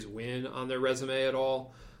series win on their resume at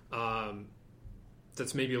all.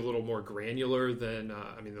 That's maybe a little more granular than,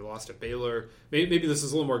 they lost at Baylor. Maybe this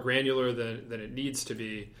is a little more granular than it needs to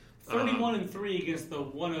be. 31-3 against the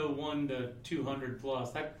 101 to 200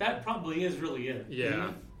 plus. That probably is really it.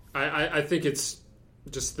 Yeah. I think it's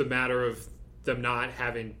just the matter of them not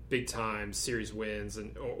having big-time series wins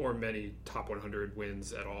or many top 100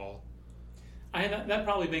 wins at all. That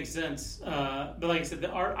probably makes sense. But like I said,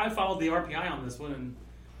 I followed the RPI on this one, and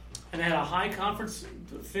they had a high conference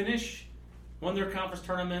finish, won their conference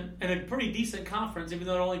tournament, and a pretty decent conference, even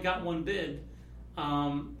though it only got 1 bid,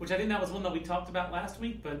 which I think that was one that we talked about last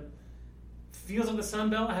week, but feels like the Sun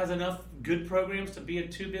Belt has enough good programs to be a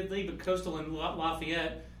 2-bid league, but Coastal and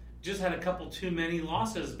Lafayette just had a couple too many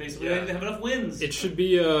losses, basically. Yeah. They didn't have enough wins. It should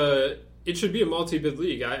be a multi-bid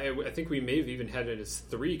league. I think we may have even had it as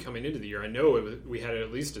 3 coming into the year. I know we had it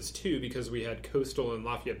at least as 2 because we had Coastal and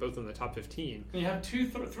Lafayette both in the top 15. And you have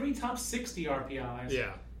 3 top 60 RPIs.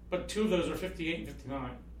 Yeah. But 2 of those are 58 and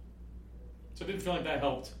 59. So it didn't feel like that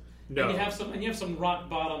helped. No. And you have some rock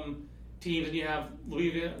bottom teams, and you have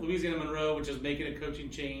Louisiana Monroe, which is making a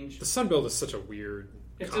coaching change. The Sun Belt is such a weird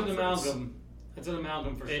conference. An amalgam. It's an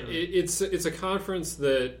amalgam for sure. It's a conference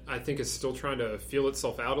that I think is still trying to feel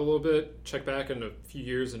itself out a little bit. Check back in a few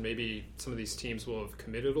years, and maybe some of these teams will have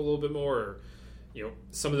committed a little bit more. Or,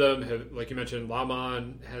 some of them have, like you mentioned,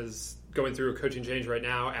 Lamont has going through a coaching change right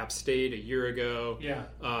now. App State a year ago. Yeah.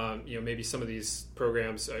 Maybe some of these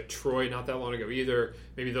programs, Troy not that long ago either.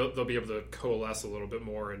 Maybe they'll be able to coalesce a little bit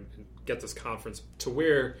more and get this conference to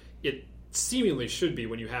where it seemingly should be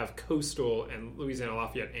when you have Coastal and Louisiana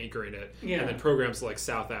Lafayette anchoring it, and then programs like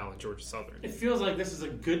South Al and Georgia Southern. It feels like this is a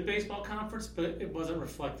good baseball conference, but it wasn't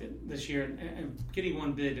reflected this year, and getting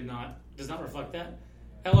 1 bid does not reflect that.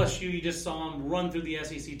 LSU, you just saw them run through the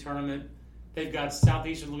SEC tournament. They've got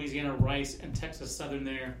Southeastern Louisiana, Rice, and Texas Southern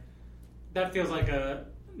there. That feels like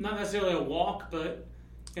not necessarily a walk, but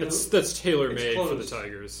that's tailor-made for the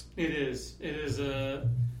Tigers. It is.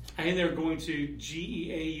 I think they're going to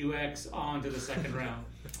GEAUX on to the second round,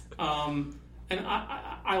 and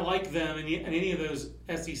I like them in any of those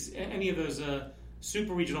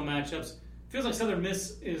super regional matchups. Feels like Southern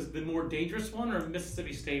Miss is the more dangerous one, or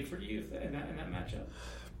Mississippi State for you in that matchup.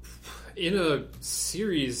 In a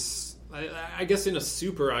series, I guess in a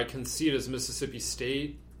super, I can see it as Mississippi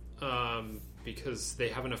State because they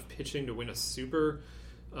have enough pitching to win a super.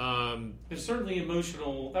 It's certainly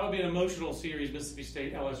emotional. That would be an emotional series, Mississippi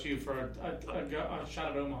State LSU, for a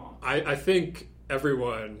shot at Omaha. I think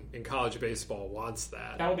everyone in college baseball wants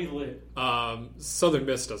that. That would be lit. Southern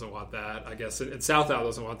Miss doesn't want that, I guess, and South Al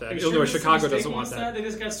doesn't want that. Illinois, sure Chicago doesn't want that. They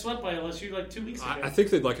just got swept by LSU like 2 weeks ago. I think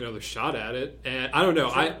they'd like another shot at it, and I don't know.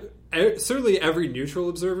 Certainly every neutral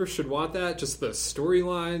observer should want that. Just the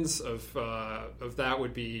storylines of that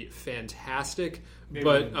would be fantastic. Maybe.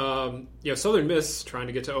 But Southern Miss trying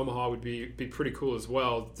to get to Omaha would be pretty cool as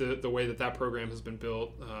well. The way that program has been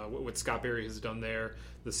built, what Scott Berry has done there,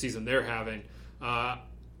 the season they're having.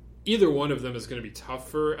 either one of them is going to be tough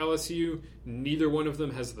for LSU. Neither one of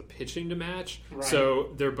them has the pitching to match. Right. So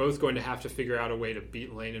they're both going to have to figure out a way to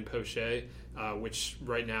beat Lane and Poche, which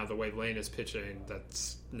right now, the way Lane is pitching,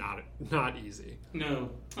 that's not easy.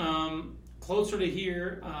 No. Closer to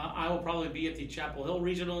here, I will probably be at the Chapel Hill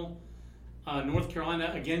Regional. North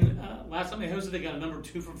Carolina, again, last time they hosted, they got a number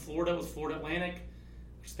 2 from Florida. It was Florida Atlantic,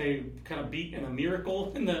 which they kind of beat in a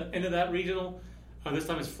miracle in the end of that regional. This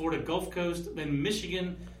time it's Florida Gulf Coast, then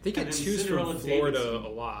Michigan. They get 2s from Florida Davidson. A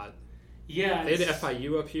lot. Yeah. They had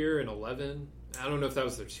FIU up here in 11. I don't know if that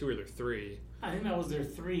was their 2 or their 3. I think that was their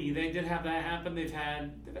 3. They did have that happen. They've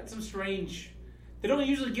had some strange... They don't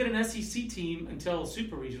usually get an SEC team until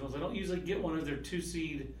Super Regionals. They don't usually get one of their 2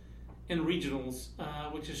 seed in regionals,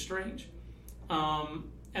 which is strange.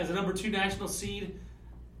 As a number 2 national seed,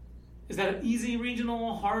 is that an easy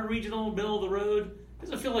regional, hard regional, middle of the road? It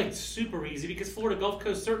doesn't feel like super easy because Florida Gulf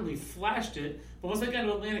Coast certainly flashed it, but once they got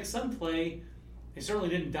into Atlantic Sun play, they certainly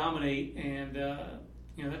didn't dominate. And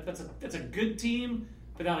that's a good team,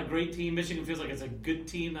 but not a great team. Michigan feels like it's a good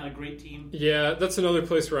team, not a great team. Yeah, that's another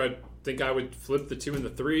place where I think I would flip the 2 and the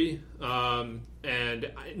 3. And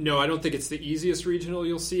I don't think it's the easiest regional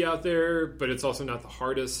you'll see out there, but it's also not the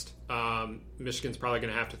hardest. Michigan's probably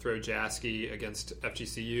going to have to throw Jaski against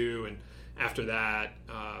FGCU, and after that,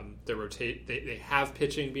 they have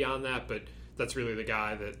pitching beyond that, but that's really the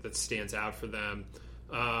guy that stands out for them.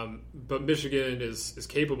 But Michigan is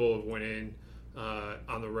capable of winning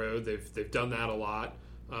on the road. They've done that a lot.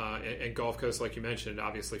 And Gulf Coast, like you mentioned,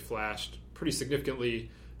 obviously flashed pretty significantly.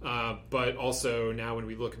 But also now when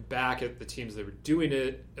we look back at the teams that were doing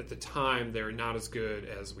it at the time, they're not as good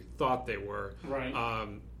as we thought they were. Right.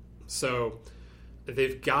 So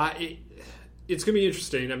they've got... It's going to be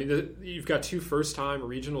interesting. I mean, you've got 2 first-time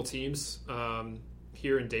regional teams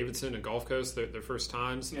here in Davidson and Gulf Coast, their first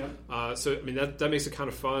times. Yeah. So, I mean, that makes it kind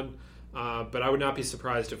of fun. But I would not be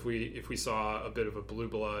surprised if we saw a bit of a blue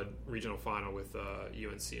blood regional final with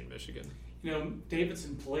UNC and Michigan.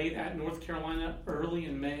 Davidson played at North Carolina early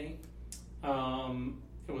in May.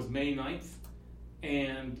 It was May 9th.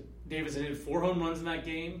 And Davidson hit 4 home runs in that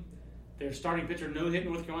game. Their starting pitcher no-hit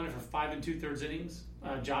North Carolina for 5 2/3 innings.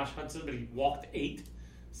 Josh Hudson, but he walked 8.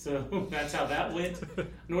 So that's how that went.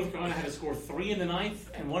 North Carolina had to score 3 in the 9th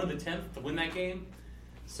and 1 in the 10th to win that game.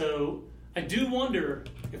 So I do wonder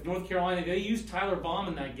if North Carolina, they used Tyler Baum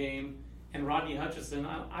in that game and Rodney Hutchison.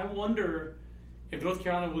 I wonder if North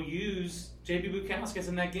Carolina will use J.B. Bukauskas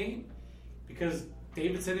in that game because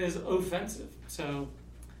Davidson is offensive. So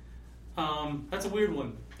that's a weird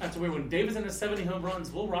one. Davidson has 70 home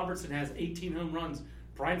runs. Will Robertson has 18 home runs.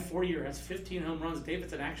 Brian Fortier has 15 home runs.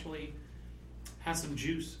 Davidson actually has some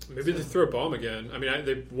juice. Maybe they throw Baum again. I mean,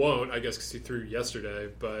 they won't, I guess, because he threw yesterday.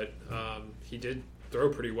 But he did throw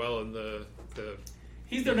pretty well in the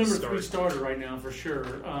He's their number 3 starter right now for sure.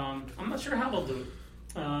 I'm not sure how they'll do it.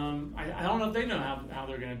 I don't know if they know how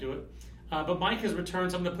they're going to do it. But Mike has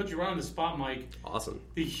returned, so I'm going to put you right on the spot, Mike. Awesome.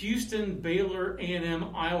 The Houston, Baylor,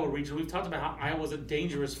 A&M, Iowa region. We've talked about how Iowa's a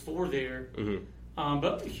dangerous 4 there. Mm-hmm.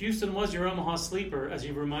 But Houston was your Omaha sleeper, as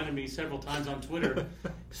you've reminded me several times on Twitter.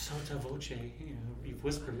 Sotto voce, you've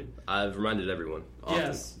whispered it. I've reminded everyone.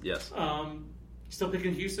 Often. Yes. Still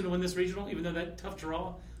picking Houston to win this regional, even though that tough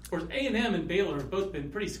draw? Of course, A&M and Baylor have both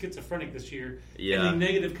been pretty schizophrenic this year. Yeah. And the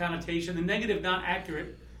negative connotation, the negative, not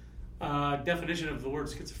accurate definition of the word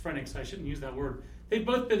schizophrenic, so I shouldn't use that word. They've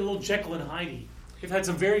both been a little Jekyll and Hyde. They've had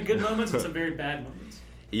some very good moments and some very bad moments.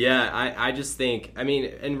 Yeah, I just think, I mean,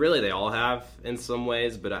 and really they all have in some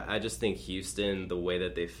ways, but I just think Houston, the way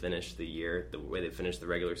that they finished the year, the way they finished the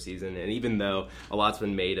regular season, and even though a lot's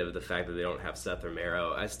been made of the fact that they don't have Seth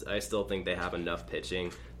Romero, I still think they have enough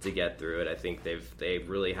pitching to get through it. I think they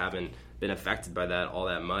really haven't been affected by that all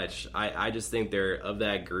that much. I just think they're, of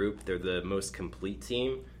that group, they're the most complete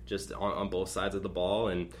team, just on both sides of the ball.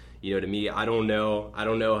 And to me, I don't know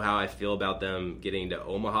how I feel about them getting to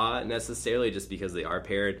Omaha necessarily, just because they are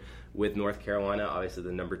paired with North Carolina, obviously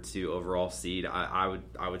the number 2 overall seed. I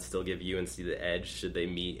would still give UNC the edge should they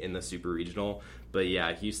meet in the Super Regional. But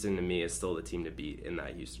yeah, Houston to me is still the team to beat in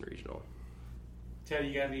that Houston Regional. Ted,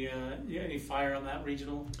 you got any fire on that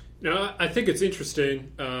regional? No, I think it's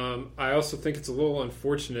interesting. I also think it's a little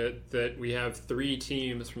unfortunate that we have 3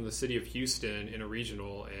 teams from the city of Houston in a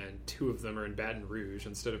regional, and 2 of them are in Baton Rouge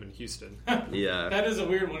instead of in Houston. Yeah, that is a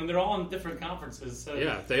weird one, and they're all in different conferences. So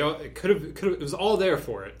yeah, it could have. It was all there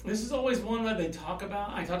for it. This is always one that they talk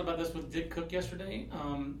about. I talked about this with Dick Cook yesterday,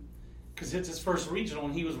 because it's his first regional,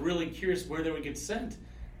 and he was really curious where they would get sent.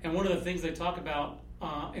 And one of the things they talk about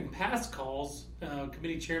in past calls,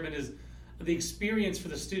 committee chairman, is the experience for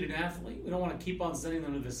the student athlete. We don't want to keep on sending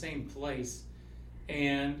them to the same place.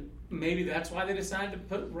 and maybe that's why they decided to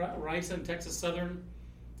put Rice and Texas Southern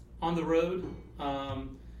on the road.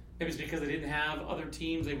 Maybe it's because they didn't have other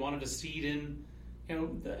teams they wanted to seed in,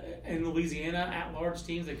 in Louisiana, at-large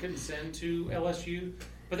teams they couldn't send to LSU.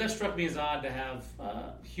 But that struck me as odd to have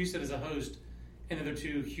Houston as a host and the other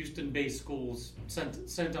two Houston-based schools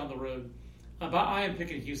sent on the road. But I am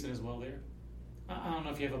picking Houston as well there. I don't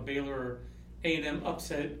know if you have a Baylor or A&M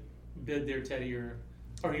upset bid there, Teddy, or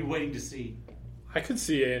are you waiting to see? I could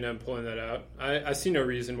see A&M pulling that out. I see no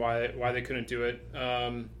reason why they couldn't do it.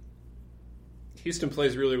 Houston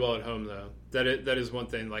plays really well at home, though. That is one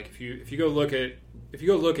thing. Like if you go look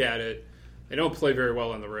at it, they don't play very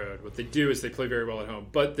well on the road. What they do is they play very well at home.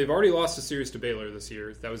 But they've already lost a series to Baylor this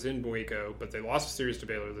year. That was in Waco, but they lost a series to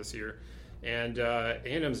Baylor this year. And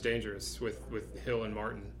A&M's dangerous with Hill and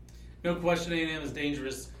Martin. No question, A&M is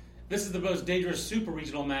dangerous. This is the most dangerous super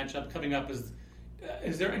regional matchup coming up.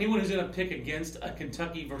 Is there anyone who's going to pick against a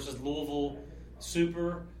Kentucky versus Louisville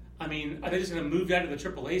super? I mean, are they just going to move that to the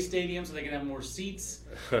AAA stadium so they can have more seats?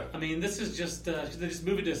 I mean, this is just should they just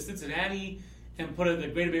move it to Cincinnati and put it in the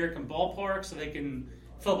Great American Ballpark so they can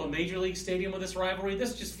fill up a major league stadium with this rivalry?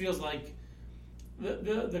 This just feels like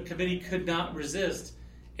the committee could not resist.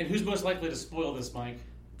 And who's most likely to spoil this, Mike?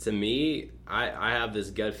 To me, I have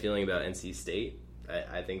this gut feeling about NC State.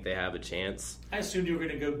 I think they have a chance. I assumed you were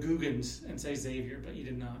going to go Googans and say Xavier, but you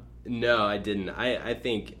did not. No, I didn't. I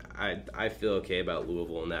think I feel okay about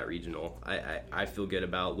Louisville in that regional. I feel good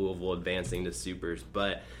about Louisville advancing to supers.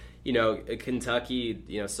 But,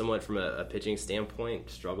 Kentucky, somewhat from a pitching standpoint,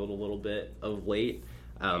 struggled a little bit of late,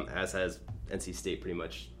 as has NC State pretty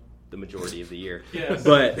much the majority of the year. Yes.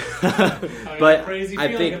 But crazy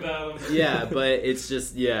feeling about them. Yeah, but it's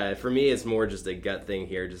just, for me it's more just a gut thing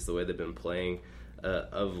here, just the way they've been playing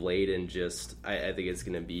of late, and just I think it's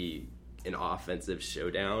going to be an offensive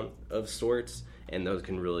showdown of sorts, and those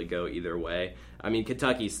can really go either way. I mean,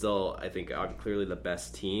 Kentucky's still, I think, clearly the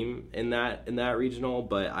best team in that regional,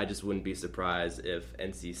 but I just wouldn't be surprised if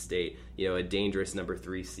NC State, a dangerous number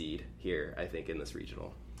 3 seed here, I think, in this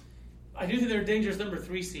regional. I do think they're a dangerous number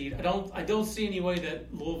 3 seed. I don't see any way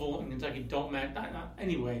that Louisville and Kentucky don't match. Not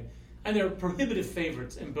anyway. And they're prohibitive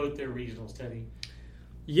favorites in both their regionals, Teddy.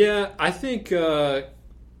 Yeah, I think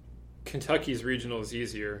Kentucky's regional is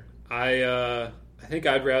easier. I think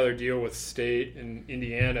I'd rather deal with State and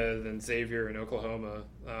Indiana than Xavier and Oklahoma.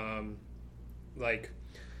 I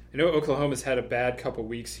know Oklahoma's had a bad couple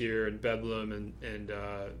weeks here in Bedlam and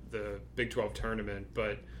the Big 12 tournament,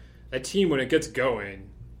 but that team, when it gets going,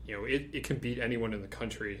 it can beat anyone in the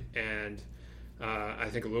country. And I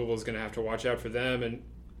think Louisville's going to have to watch out for them. And,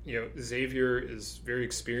 Xavier is very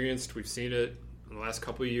experienced. We've seen it in the last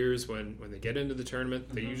couple of years when they get into the tournament.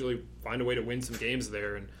 They usually find a way to win some games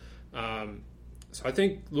there. And so I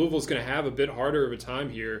think Louisville's going to have a bit harder of a time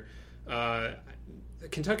here. The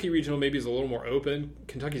Kentucky regional maybe is a little more open.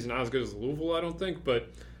 Kentucky's not as good as Louisville, I don't think, but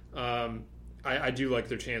I do like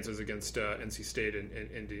their chances against NC State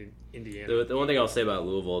and Indiana. The one thing I'll say about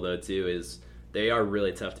Louisville, though, too, is they are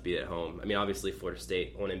really tough to beat at home. I mean, obviously Florida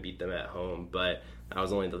State won and beat them at home, but that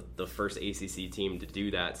was only the first ACC team to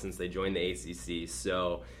do that since they joined the ACC.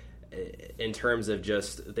 So in terms of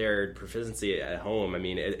just their proficiency at home, I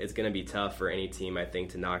mean, it's going to be tough for any team, I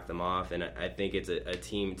think, to knock them off. And I think it's a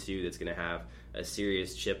team, too, that's going to have a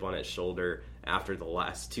serious chip on its shoulder after the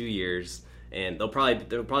last 2 years. And there'll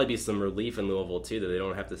probably be some relief in Louisville, too, that they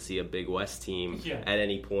don't have to see a Big West team at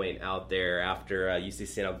any point out there after UC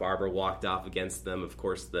Santa Barbara walked off against them. Of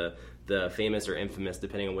course, the famous or infamous,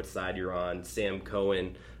 depending on which side you're on, Sam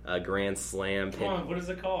Cohen Grand Slam. Come on, what is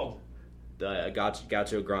it called?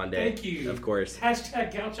 Gaucho Grande. Thank you. Of course.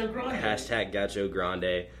 Hashtag Gaucho Grande. Hashtag Gaucho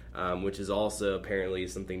Grande, which is also apparently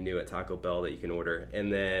something new at Taco Bell that you can order.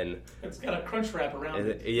 And then it's got a crunch wrap around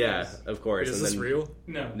it. Yeah, of course. Is this real?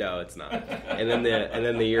 No, it's not. and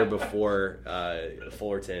then the year before,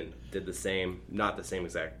 Fullerton did the same, not the same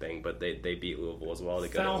exact thing, but they beat Louisville as well.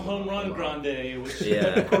 Foul home run Grande, which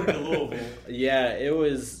according to Louisville. Yeah, it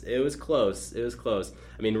was close. It was close.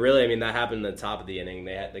 I mean, really, that happened at the top of the inning.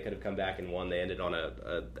 They could have come back and won. They ended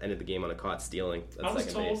the game on a caught stealing. I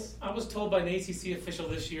was told by an ACC official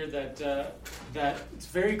this year that it's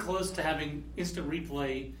very close to having instant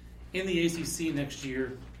replay in the ACC next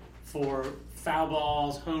year for foul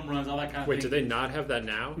balls, home runs, all that kind of thing. Wait, do they not have that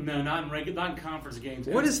now? No, not in conference games.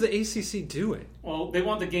 What is the ACC doing? Well, they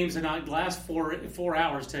want the games to not last 4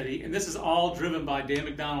 hours, Teddy, and this is all driven by Dan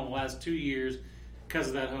McDonnell the last 2 years because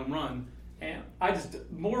of that home run. And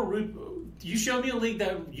you show me a league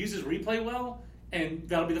that uses replay well, and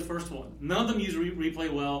that'll be the first one. None of them use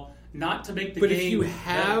replay well. not to make the but game. But if you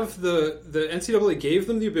have the NCAA gave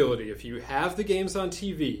them the ability, if you have the games on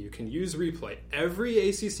TV, you can use replay. Every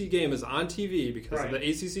ACC game is on TV because of the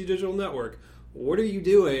ACC Digital Network. What are you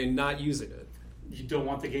doing not using it? You don't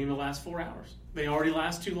want the game to last 4 hours. They already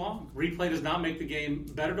last too long. Replay does not make the game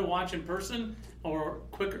better to watch in person or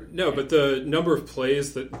quicker. No, but the number of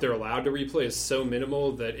plays that they're allowed to replay is so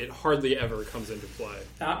minimal that it hardly ever comes into play.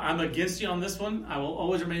 I'm against you on this one. I will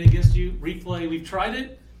always remain against you. Replay, we've tried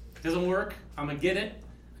it. It doesn't work. I'm going to get it.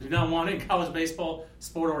 I do not want it in college baseball.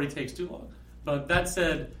 Sport already takes too long. But that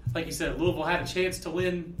said, like you said, Louisville had a chance to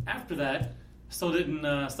win after that. Still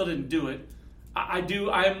didn't do it.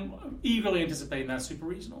 I'm eagerly anticipating that Super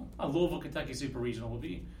Regional. A Louisville, Kentucky Super Regional will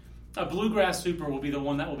be. A Bluegrass Super will be the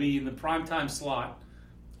one that will be in the primetime slot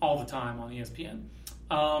all the time on ESPN.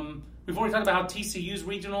 We've already talked about how TCU's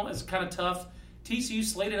regional is kind of tough. TCU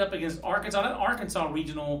slated up against Arkansas. That Arkansas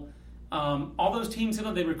regional, all those teams,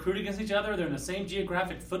 they recruit against each other. They're in the same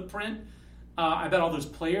geographic footprint. I bet all those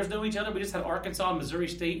players know each other. We just had Arkansas and Missouri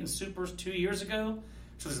State in Supers 2 years ago.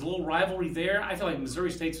 So there's a little rivalry there. I feel like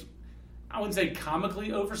Missouri State's, I wouldn't say comically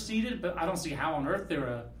overseeded, but I don't see how on earth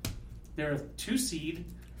they're a 2 seed.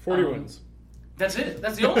 40 wins. That's it.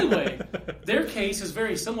 That's the only way. Their case is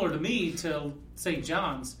very similar to me to St.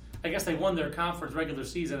 John's. I guess they won their conference regular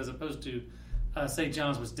season as opposed to St.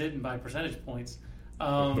 John's, which didn't by percentage points.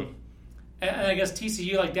 And I guess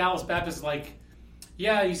TCU, like Dallas Baptist,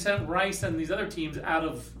 you sent Rice and these other teams out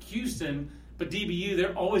of Houston, but DBU,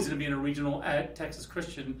 they're always going to be in a regional at Texas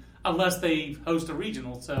Christian unless they host a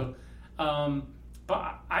regional. So,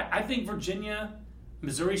 but I think Virginia,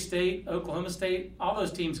 Missouri State, Oklahoma State, all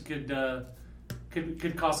those teams could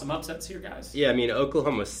cause some upsets here, guys. Yeah, I mean,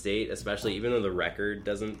 Oklahoma State, especially, even though the record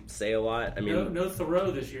doesn't say a lot. I mean, no Thoreau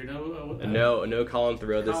this year. No Colin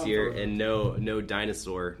Thoreau this year, and no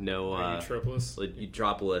dinosaur, no Eutropolis.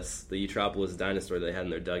 The Eutropolis dinosaur they had in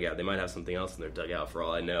their dugout. They might have something else in their dugout for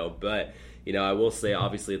all I know. But I will say,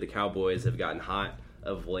 obviously, the Cowboys have gotten hot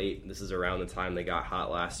of late. This is around the time they got hot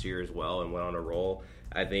last year as well and went on a roll.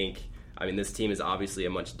 I mean, this team is obviously a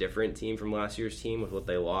much different team from last year's team with what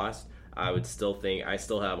they lost. I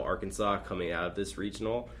still have Arkansas coming out of this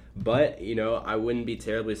regional. But, I wouldn't be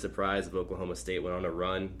terribly surprised if Oklahoma State went on a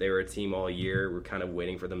run. They were a team all year. We're kind of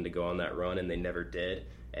waiting for them to go on that run, and they never did.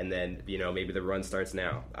 And then, maybe the run starts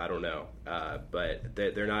now. I don't know. But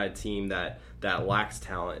they're not a team that lacks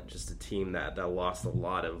talent, just a team that lost a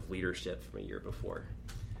lot of leadership from a year before.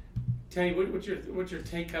 Teddy, what's your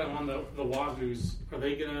take kind of on the Wahoos? Are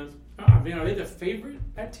they the favorite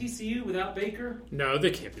at TCU without Baker? No,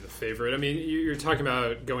 they can't be the favorite. I mean, you're talking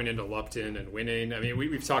about going into Lupton and winning. I mean,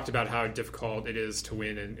 we've talked about how difficult it is to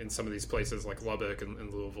win in some of these places like Lubbock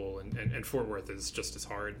and Louisville, and Fort Worth is just as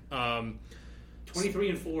hard.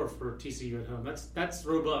 23-4 for TCU at home. That's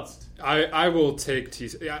robust. I will take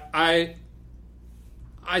TCU.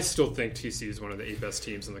 I still think TCU is one of the 8 best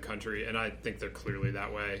teams in the country, and I think they're clearly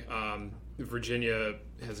that way. Virginia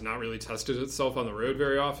has not really tested itself on the road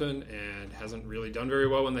very often and hasn't really done very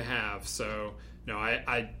well when they have. So, no,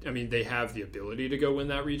 I mean, they have the ability to go win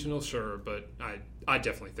that regional, sure, but I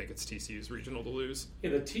definitely think it's TCU's regional to lose.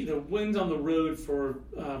 Yeah, the wins on the road for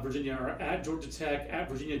Virginia are at Georgia Tech, at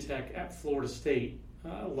Virginia Tech, at Florida State.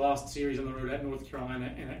 Lost series on the road at North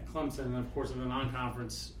Carolina and at Clemson, and, of course, in the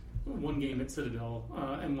non-conference, one game at Citadel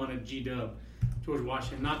and one at G-Dub. George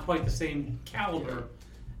Washington, not quite the same caliber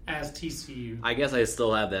as TCU. I guess I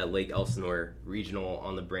still have that Lake Elsinore regional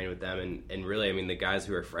on the brain with them, and really, I mean, the guys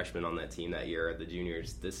who are freshmen on that team that year are the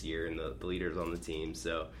juniors this year and the leaders on the team,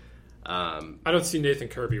 so... I don't see Nathan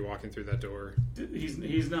Kirby walking through that door.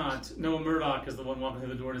 He's not. Noah Murdoch is the one walking through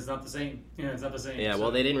the door, and it's not the same. Yeah, it's not the same. Yeah, well,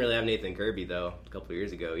 they didn't really have Nathan Kirby, though, a couple of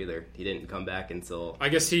years ago, either. He didn't come back until... I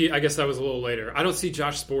guess that was a little later. I don't see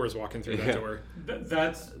Josh Spores walking through that door.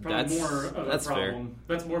 That's probably more of a problem. Fair.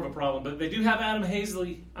 That's more of a problem. But they do have Adam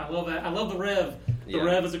Hazley. I love that. I love the Rev. The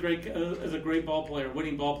Rev is a great ball player,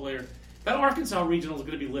 winning ball player. That Arkansas regional is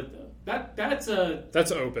going to be lit, though. That's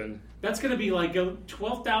open. That's going to be like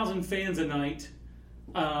 12,000 fans a night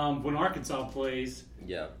when Arkansas plays.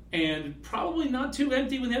 Yeah. And probably not too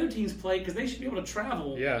empty when the other teams play because they should be able to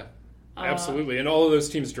travel. Yeah, absolutely. And all of those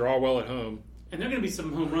teams draw well at home. And there are going to be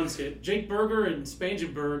some home runs hit. Jake Berger and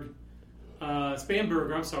Spanberger are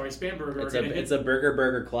going to hit. It's a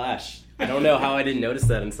burger clash. I don't know how I didn't notice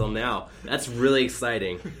that until now. That's really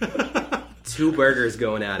exciting. 2 burgers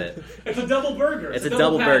going at it. It's a double burger. It's a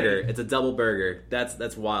double burger. It's a double burger.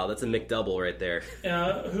 That's wild. That's a McDouble right there.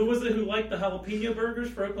 Who was it who liked the jalapeno burgers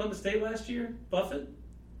for Oklahoma State last year? Buffett?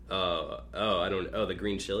 I don't. Oh, the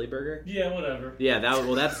green chili burger. Yeah, whatever. Yeah,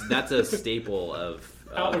 that's a staple of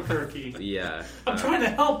Albuquerque. Yeah, I'm trying to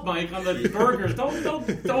help Mike on the burgers.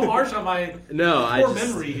 Don't harsh on my poor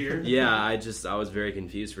memory here. Yeah, I was very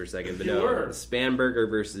confused for a second, but You no, were. Span burger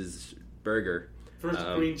versus burger. Versus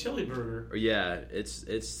green chili burger. Yeah, it's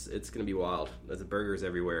gonna be wild. There's burgers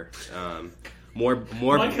everywhere. More.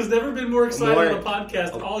 Mike has never been more excited on a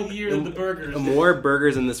podcast all year than the burgers. More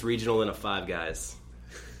burgers in this regional than a Five Guys.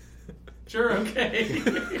 Sure, okay.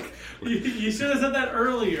 you should have said that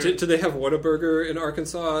earlier. Do they have Whataburger in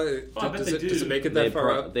Arkansas? I bet they do. Does it make it that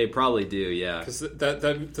far up? They probably do, yeah. Because that's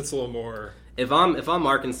a little more. If I'm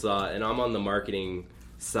Arkansas and I'm on the marketing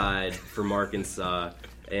side for Arkansas,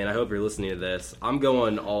 and I hope you're listening to this, I'm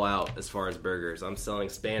going all out as far as burgers. I'm selling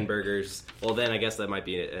Span burgers. Well, then I guess that might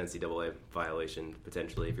be an NCAA violation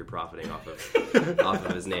potentially if you're profiting off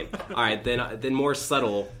of his name. All right, then more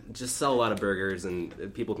subtle. Just sell a lot of burgers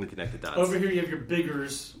and people can connect the dots. Over here, you have your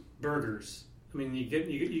Biggers burgers. I mean, you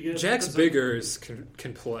get Jack's Biggers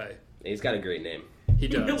can play. He's got a great name. He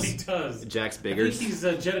does. He really does. Jack's Biggers. I think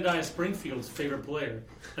he's Jedediah Springfield's favorite player.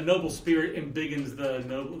 A noble spirit embiggens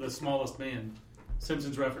the smallest man.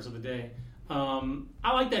 Simpsons reference of the day.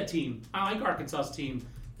 I like that team. I like Arkansas's team.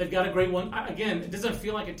 They've got a great one. Again, it doesn't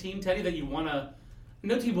feel like a team, Teddy, that you want to...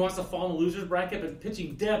 No team wants to fall in the loser's bracket, but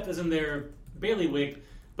pitching depth isn't their bailiwick.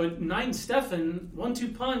 But Knight and Steffen,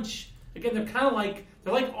 1-2 punch. Again, they're kind of like...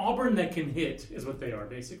 They're like Auburn that can hit, is what they are,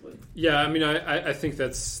 basically. Yeah, I mean, I think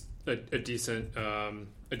that's a decent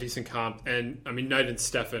comp. And, I mean, Knight and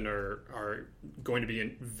Steffen are going to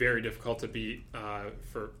be very difficult to beat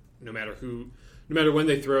for no matter when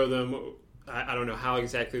they throw them. I don't know how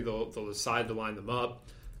exactly they'll decide to line them up.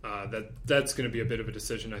 That's going to be a bit of a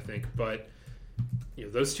decision, I think. But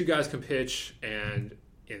those two guys can pitch, and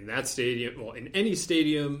in that stadium, well, in any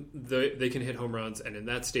stadium, they can hit home runs, and in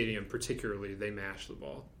that stadium particularly, they mash the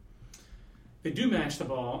ball. They do match the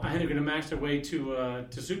ball. I think they're going to match their way to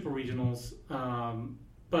super regionals.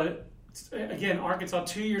 But again, Arkansas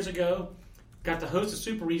 2 years ago got to host a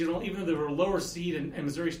super regional, even though they were a lower seed, and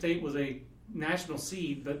Missouri State was a national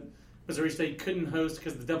seed, but Missouri State couldn't host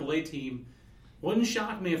because of the AA team. Wouldn't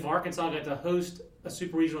shock me if Arkansas got to host a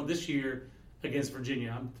super regional this year against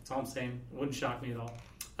Virginia. That's all I'm saying. It wouldn't shock me at all.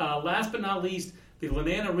 Last but not least, the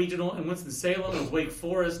Lanana Regional in Winston-Salem with Wake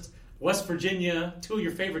Forest, West Virginia, two of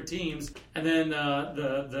your favorite teams, and then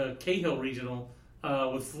the Cahill Regional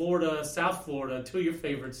with Florida, South Florida, two of your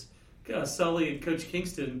favorites, Sully and Coach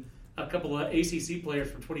Kingston, a couple of ACC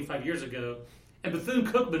players from 25 years ago. And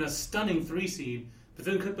Bethune-Cookman, a stunning 3 seed.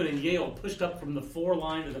 Bethune-Cookman and Yale pushed up from the 4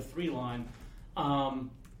 line to the 3 line.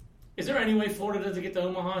 Is there any way Florida doesn't get to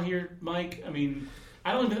Omaha here, Mike? I mean,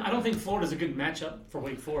 I don't think Florida's a good matchup for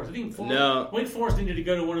Wake Forest. I think Wake Forest needed to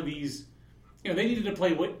go to one of these. They needed to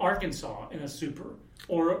play Arkansas in a super,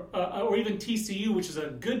 or even TCU, which is a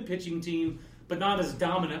good pitching team, but not as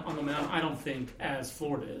dominant on the mound, I don't think, as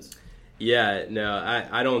Florida is. Yeah, no,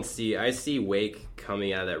 I don't see... I see Wake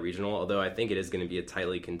coming out of that regional, although I think it is going to be a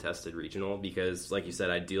tightly contested regional because, like you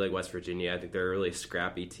said, I do like West Virginia. I think they're a really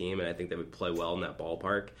scrappy team, and I think they would play well in that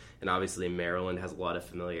ballpark. And obviously Maryland has a lot of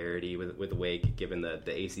familiarity with Wake, given the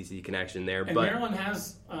ACC connection there. And Maryland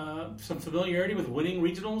has some familiarity with winning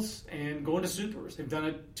regionals and going to supers. They've done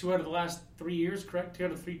it 2 out of the last 3 years, correct? 2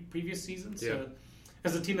 out of 3 previous seasons. Yeah. So,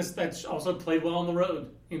 as a team that's also played well on the road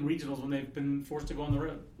in regionals when they've been forced to go on the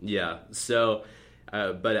road. Yeah, so,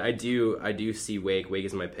 but I do see Wake. Wake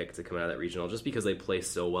is my pick to come out of that regional just because they play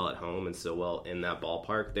so well at home and so well in that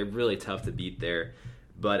ballpark. They're really tough to beat there,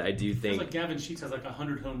 but I do think... It feels like Gavin Sheets has like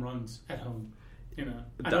 100 home runs at home. I know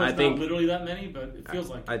it's not literally that many, but it feels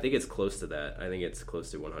like... I think it's close to that. I think it's close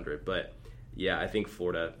to 100, but... Yeah, I think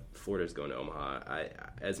Florida's going to Omaha.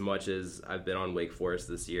 As much as I've been on Wake Forest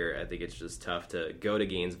this year, I think it's just tough to go to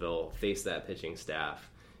Gainesville, face that pitching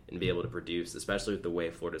staff, and be able to produce, especially with the way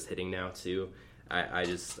Florida's hitting now, too. I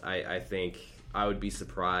think I would be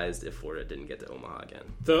surprised if Florida didn't get to Omaha again.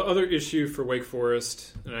 The other issue for Wake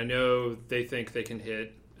Forest, and I know they think they can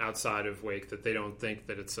hit outside of Wake, that they don't think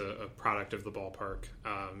that it's a product of the ballpark,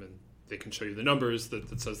 and they can show you the numbers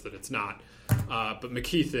that says that it's not. But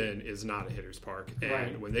McKeithen is not a hitter's park.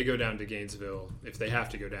 And when they go down to Gainesville, if they have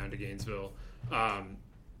to go down to Gainesville,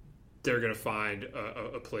 they're going to find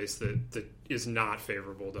a place that is not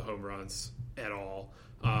favorable to home runs at all.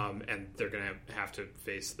 And they're going to have to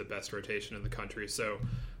face the best rotation in the country. So,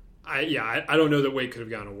 I don't know that Wake could have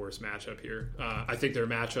gotten a worse matchup here. I think there are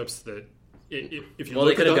matchups that if you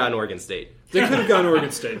they could have gotten Oregon State. They could have gotten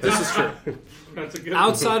Oregon State. This is true. That's a good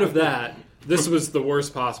Outside of that, this was the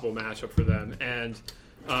worst possible matchup for them. And,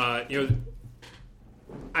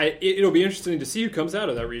 It'll be interesting to see who comes out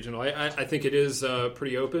of that regional. I think it is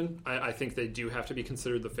pretty open. I think they do have to be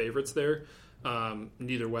considered the favorites there.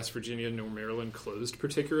 Neither West Virginia nor Maryland closed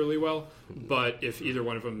particularly well, but if either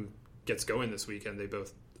one of them gets going this weekend, they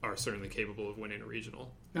both are certainly capable of winning a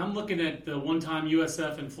regional. Now I'm looking at the one time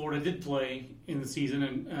USF and Florida did play in the season,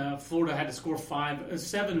 and Florida had to score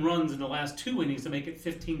 7 runs in the last 2 innings to make it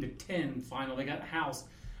 15-10 final. They got house,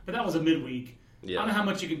 but that was a midweek. Yeah. I don't know how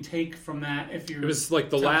much you can take from that if you're. It was like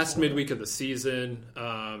the last midweek of the season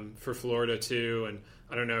for Florida too, and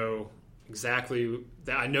I don't know exactly.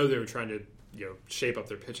 I know they were trying to shape up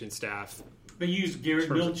their pitching staff. They used Garrett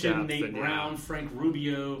Milchin, Nate Brown, Frank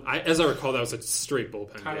Rubio. As I recall, that was a straight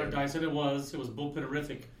bullpen Tyler game. Dyson, it was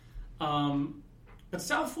bullpen-erific. But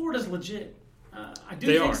South Florida's legit. I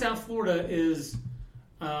do think South Florida is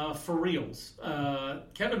for reals.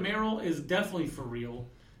 Kevin Merrill is definitely for real.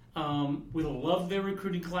 We loved their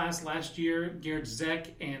recruiting class last year. Garrett Zek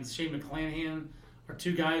and Shane McClanahan are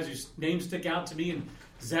 2 guys whose names stick out to me. And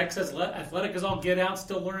Zek's athletic as all get out,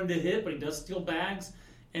 still learning to hit, but he does steal bags.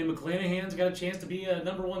 And McClanahan's got a chance to be a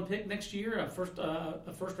number 1 pick next year, a first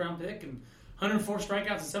round pick, and 104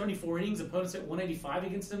 strikeouts in 74 innings. Opponents at 185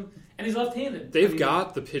 against him, and he's left-handed. They've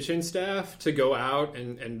got the pitching staff to go out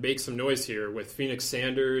and make some noise here with Phoenix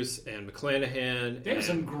Sanders and McClanahan. They have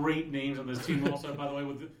some great names on this team also, by the way,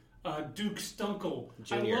 with Duke Stunkel.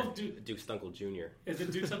 Jr. I love Duke Stunkel Jr. Is it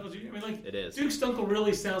Duke Stunkel Jr.? I mean, it is. Duke Stunkel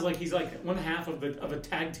really sounds like he's like one half of a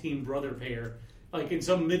tag team brother pair, like in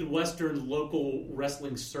some Midwestern local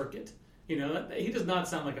wrestling circuit. He does not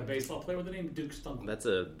sound like a baseball player with the name Duke Stunkel. That's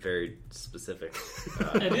a very specific.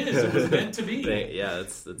 It is. It was meant to be.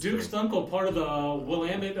 That's Duke true. Stunkel, part of the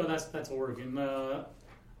Willamette. Oh, that's Oregon.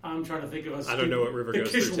 I'm trying to think of I don't know what river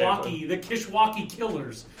goes through Tampa. The Kishwaukee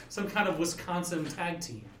Killers, some kind of Wisconsin tag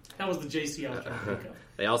team. That was the JC I was trying to think of.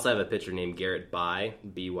 They also have a pitcher named Garrett Bye,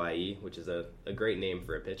 B-Y-E, which is a great name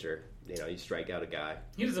for a pitcher. You strike out a guy.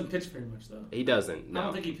 He doesn't pitch very much, though. He doesn't. No. I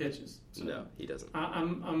don't think he pitches. So. No, he doesn't. I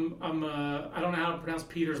don't know how to pronounce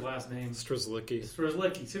Peter's last name.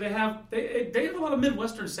 Strzelecki. See, they have a lot of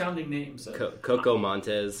Midwestern sounding names. So Coco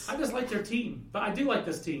Montez. I just like their team, but I do like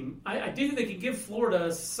this team. I do think they can give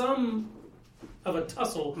Florida some of a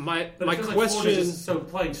tussle. My question is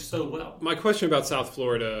playing so well. My question about South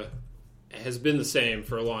Florida has been the same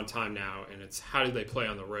for a long time now, and it's how do they play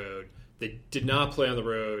on the road? They did not play on the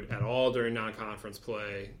road at all during non-conference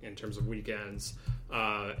play in terms of weekends.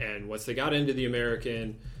 And once they got into the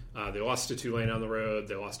American, they lost to Tulane on the road.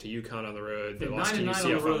 They lost to UConn on the road. They lost to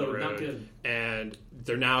UCF on the road. And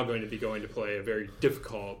they're now going to be going to play a very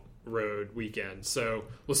difficult road weekend. So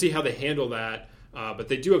we'll see how they handle that. But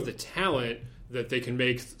they do have the talent that they can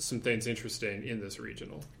make some things interesting in this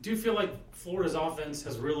regional. Do you feel like Florida's offense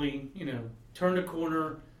has really, turned a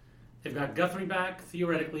corner? They've got Guthrie back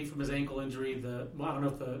theoretically from his ankle injury. I don't know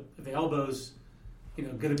if the elbow's,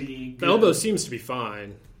 going to be good. The elbow seems to be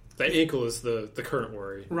fine. The ankle is the current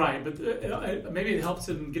worry. Right, but maybe it helps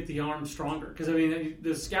him get the arm stronger. Because,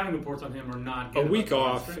 the scouting reports on him are not good. A week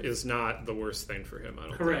off is not the worst thing for him, I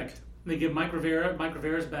don't Correct. think. They give Mike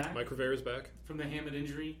Rivera's back. Mike Rivera's back. From the Hammett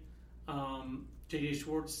injury. J.J.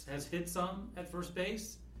 Schwartz has hit some at first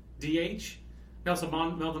base. DH. Nelson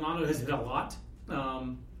Maldonado has hit a lot.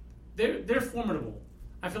 They're formidable.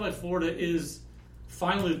 I feel like Florida is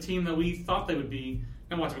finally the team that we thought they would be.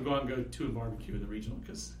 And watch them go out and go 2 and barbecue in the regional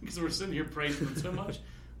because we're sitting here praising them so much.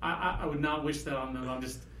 I would not wish that on them.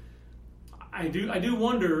 I do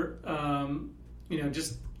wonder.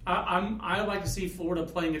 I like to see Florida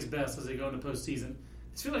playing its best as they go into postseason.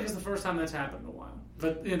 I feel like it's the first time that's happened in a while.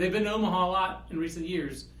 But they've been to Omaha a lot in recent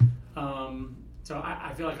years. So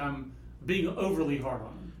I feel like I'm being overly hard on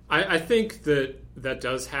them. I think that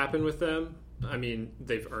does happen with them. I mean,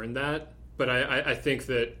 they've earned that. But I think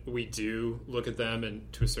that we do look at them,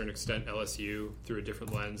 and to a certain extent LSU, through a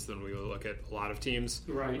different lens than we look at a lot of teams.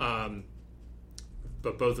 Right.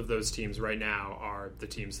 But both of those teams right now are the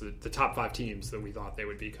teams, the top 5 teams that we thought they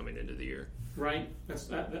would be coming into the year. Right. I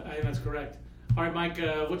think that's correct. All right, Mike.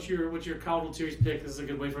 What's your College World Series pick? This is a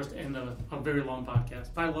good way for us to end a very long podcast.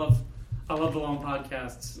 I love the long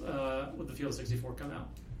podcasts with the Field 64 come out.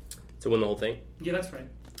 To win the whole thing? Yeah, that's right.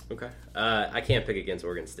 Okay. I can't pick against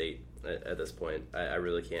Oregon State at this point. I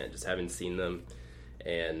really can't. Just haven't seen them.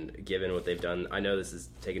 And given what they've done, I know this is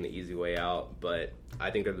taking the easy way out, but I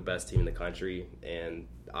think they're the best team in the country, and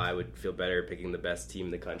I would feel better picking the best team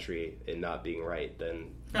in the country and not being right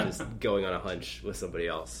than just going on a hunch with somebody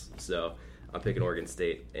else. So I'm picking Oregon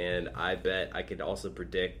State, and I bet I could also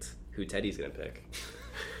predict who Teddy's going to pick.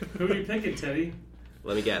 Who are you picking, Teddy?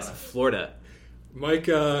 Let me guess. Florida. Mike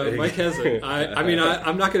hasn't. I mean,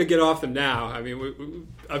 I'm not going to get off them now. I mean,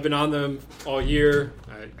 I've been on them all year.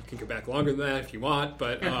 I can go back longer than that if you want.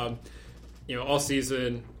 But, all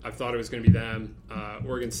season, I've thought it was going to be them.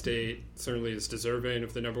 Oregon State certainly is deserving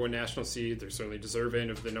of the number one national seed. They're certainly deserving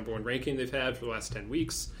of the number one ranking they've had for the last 10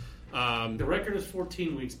 weeks. The record is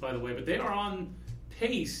 14 weeks, by the way. But they are on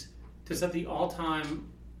pace to set the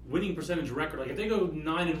all-time winning percentage record. Like, if they go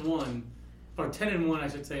 9-1... or 10-1, I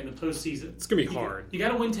should say, in the postseason. It's going to be hard. You got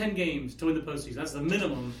to win 10 games to win the postseason. That's the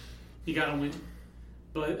minimum you got to win.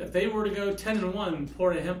 But if they were to go 10-1,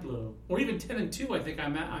 por ejemplo, or even 10-2, I think I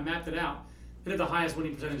mapped it out, they'd have the highest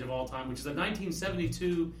winning percentage of all time, which is the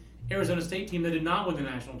 1972 Arizona State team that did not win the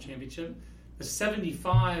national championship. The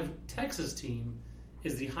 75 Texas team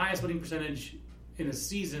is the highest winning percentage in a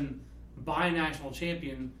season by a national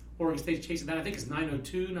champion. Oregon State's chasing that. I think it's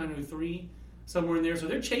 902, 903, somewhere in there. So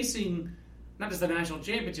they're chasing not just the national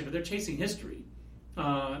championship, but they're chasing history.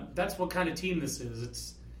 That's what kind of team this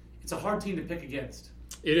is. It's a hard team to pick against.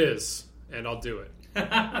 It is, and I'll do it.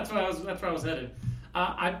 That's where I was headed.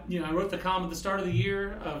 I wrote the column at the start of the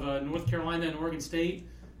year of North Carolina and Oregon State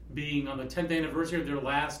being on the 10th anniversary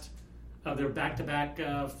of their back-to-back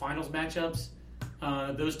finals matchups.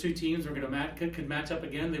 Those two teams were could match up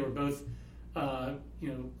again. They were both,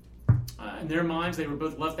 in their minds, they were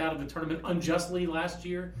both left out of the tournament unjustly last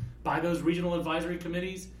year by those regional advisory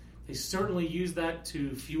committees. They certainly used that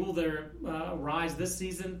to fuel their rise this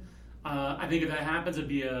season. I think if that happens, it'd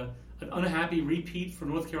be an unhappy repeat for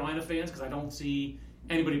North Carolina fans because I don't see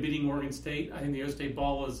anybody beating Oregon State. I think the O State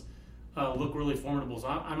Ballers look really formidable. So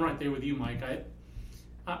I'm right there with you, Mike.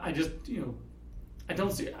 I just, I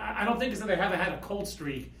don't think it's that they haven't had a cold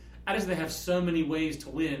streak. I just think they have so many ways to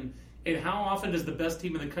win. And how often does the best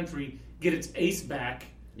team in the country get its ace back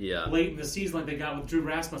late in the season like they got with Drew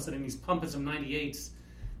Rasmussen and he's pumping some 98s?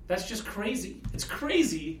 That's just crazy. It's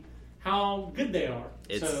crazy how good they are.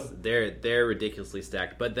 They're ridiculously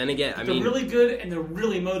stacked. But then again, they're really good and they're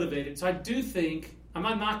really motivated. So I do think, I'm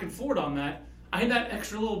not knocking Ford on that. I have that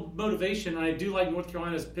extra little motivation, and I do like North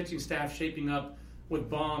Carolina's pitching staff shaping up with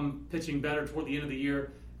Baum pitching better toward the end of the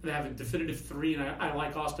year. They have a definitive 3, and I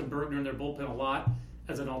like Austin Bergner in their bullpen a lot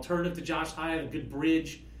as an alternative to Josh Hyatt, a good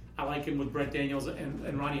bridge. I like him with Brett Daniels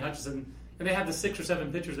and Ronnie Hutchinson. And they have the 6 or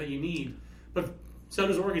 7 pitchers that you need. But so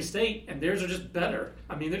does Oregon State, and theirs are just better.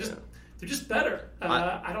 I mean, they're just better.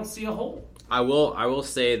 I don't see a hole. I will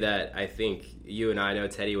say that I think you and I know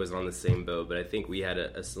Teddy was on the same boat, but I think we had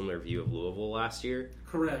a similar view of Louisville last year.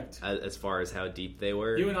 Correct. As far as how deep they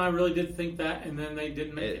were. You and I really did think that, and then they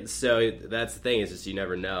didn't make it. So that's the thing, is just you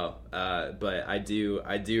never know. But I do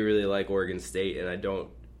really like Oregon State, and I don't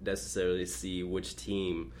necessarily see which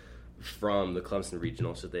team from the Clemson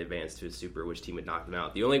Regional, should they advance to a super, which team would knock them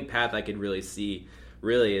out. The only path I could really see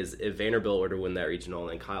is if Vanderbilt were to win that regional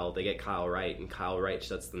and they get Kyle Wright, and Kyle Wright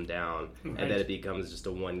shuts them down, and then it becomes just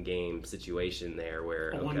a one-game situation there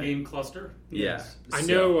where one-game cluster. Yeah. Yes. I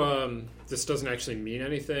know this doesn't actually mean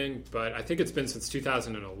anything, but I think it's been since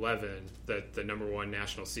 2011 that the number one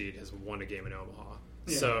national seed has won a game in Omaha.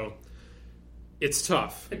 Yeah. So it's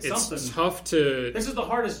tough. It's tough to... This is the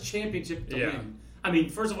hardest championship to win. I mean,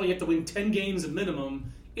 first of all, you have to win 10 games at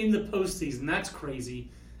minimum in the postseason. That's crazy.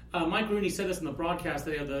 Mike Rooney said this in the broadcast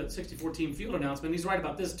today of the 64-team field announcement. He's right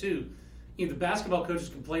about this, too. The basketball coaches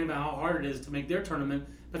complain about how hard it is to make their tournament,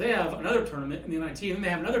 but they have another tournament in the NIT, and then they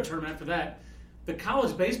have another tournament after that. The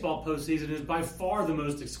college baseball postseason is by far the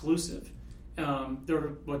most exclusive. There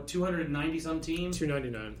are, 290-some teams?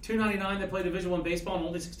 299. 299 that play Division I baseball, and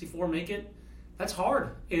only 64 make it. That's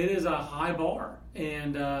hard. It is a high bar.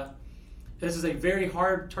 And this is a very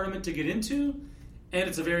hard tournament to get into, and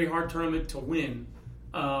it's a very hard tournament to win.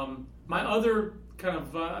 My other kind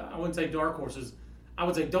of, I wouldn't say dark horses, I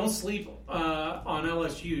would say don't sleep on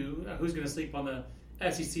LSU. Who's going to sleep on the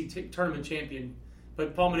SEC tournament champion?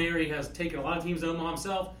 But Paul Mainieri has taken a lot of teams to Omaha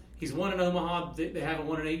himself. He's won in Omaha. They haven't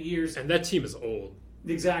won in 8 years. And that team is old.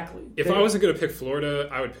 Exactly. If I wasn't going to pick Florida,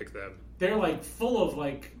 I would pick them. They're full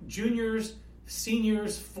of juniors,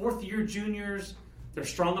 seniors, fourth-year juniors. They're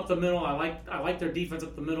strong up the middle. I like their defense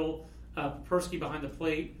up the middle. Persky behind the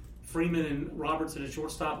plate. Freeman and Robertson at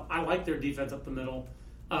shortstop. I like their defense up the middle.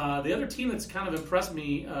 The other team that's kind of impressed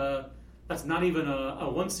me, that's not even a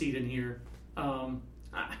 1 seed in here.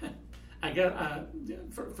 I got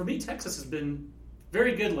for me, Texas has been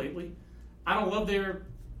very good lately. I don't love their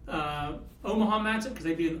Omaha matchup because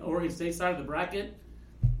they'd be in the Oregon State side of the bracket.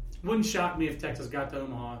 Wouldn't shock me if Texas got to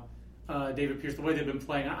Omaha. David Pierce, the way they've been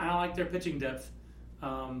playing, I like their pitching depth.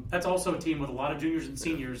 That's also a team with a lot of juniors and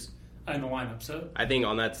seniors. in the lineup. So I think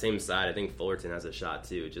on that same side, I think Fullerton has a shot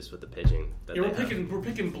too, just with the pitching. We're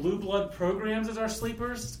picking blue blood programs as our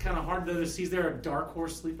sleepers. It's kind of hard to see. Is there a dark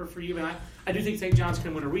horse sleeper for you? And I do think St. John's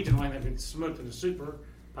can win a regional. They've been smoked in the Super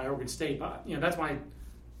by Oregon State. But that's my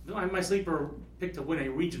sleeper pick to win a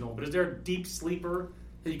regional. But is there a deep sleeper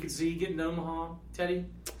that you could see getting to Omaha, Teddy?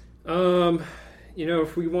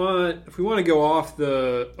 If we want to go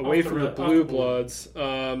away from the blue bloods,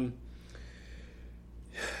 I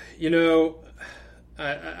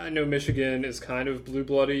know Michigan is kind of blue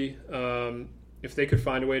bloody. If they could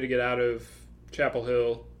find a way to get out of Chapel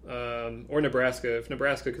Hill, or Nebraska, if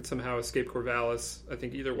Nebraska could somehow escape Corvallis, I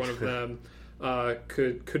think either one of them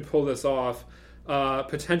could pull this off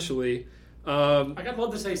potentially. I'd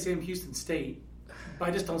love to say Sam Houston State, but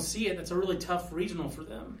I just don't see it. It's a really tough regional for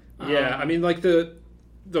them. Yeah, I mean, like the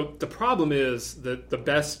problem is that the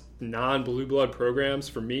best non-blue blood programs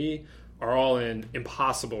for me are all in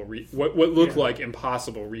impossible what look like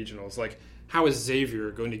impossible regionals. Like, how is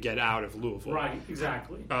Xavier going to get out of Louisville? Right,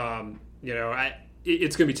 exactly.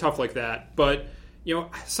 It's going to be tough like that. But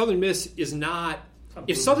Southern Miss is not.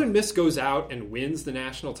 If Southern Miss goes out and wins the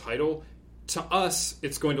national title, to us,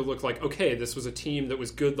 it's going to look like, okay, this was a team that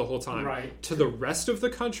was good the whole time. Right. To the rest of the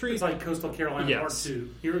country, it's like Coastal Carolina Part 2.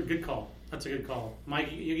 You're a good call. That's a good call, Mike.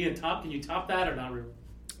 Can you top that or not really?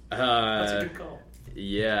 That's a good call.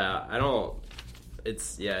 Yeah, I don't.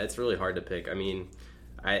 It's really hard to pick. I mean,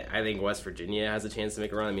 I think West Virginia has a chance to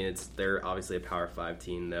make a run. I mean, they're obviously a Power 5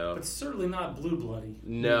 team, though. But certainly not blue bloody.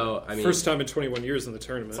 No, I mean, first time in 21 years in the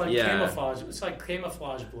tournament. It's like camouflage. It's like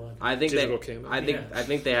camouflage blood. I think camo. I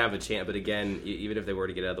think they have a chance. But again, even if they were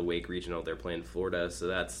to get out of the Wake Regional, they're playing Florida, so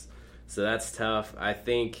that's tough. I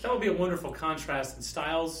think that would be a wonderful contrast in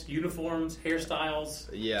styles, uniforms,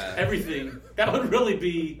 hairstyles, everything. That would really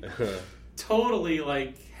be totally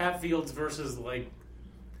like Hatfields versus like,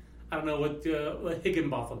 I don't know what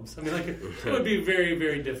Higginbothams. I mean, like it would be very,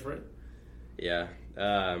 very different. Yeah.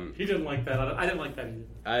 He didn't like that. I didn't like that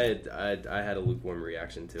either. I had a lukewarm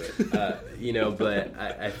reaction to it. But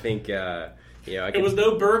I think it was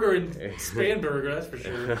no burger in Spanberger, that's for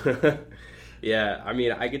sure. Yeah, I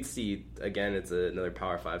mean, I could see, again, it's another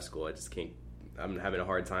Power 5 school. I just can't. I'm having a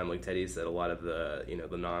hard time. Like Teddy said, a lot of the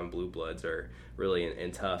the non-blue bloods are really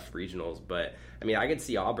in tough regionals. But I mean, I could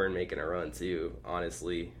see Auburn making a run too.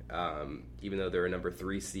 Honestly, even though they're a number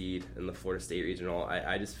 3 seed in the Florida State Regional,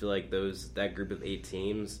 I just feel like that group of 8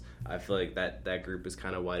 teams. I feel like that group is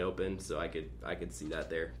kind of wide open. So I could see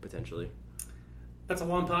that there potentially. That's a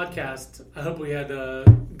long podcast. I hope we had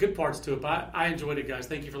good parts to it, but I enjoyed it, guys.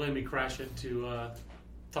 Thank you for letting me crash it to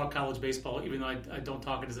talk college baseball, even though I don't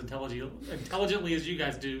talk it as intelligently as you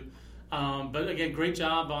guys do. But again, great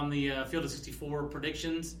job on the Field of 64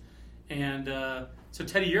 predictions. And so,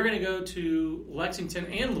 Teddy, you're going to go to Lexington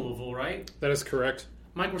and Louisville, right? That is correct.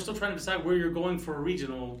 Mike, we're still trying to decide where you're going for a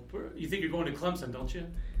regional. You think you're going to Clemson, don't you?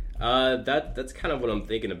 That's kind of what I'm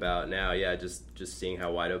thinking about now. Yeah, just seeing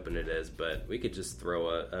how wide open it is. But we could just throw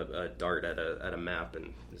a dart at a map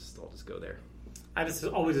and I'll just go there. I just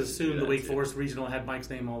always assumed the Wake Forest Regional had Mike's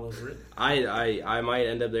name all over it. I might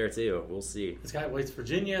end up there too. We'll see. It's got West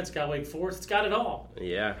Virginia. It's got Wake Forest. It's got it all.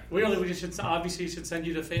 Yeah. We should send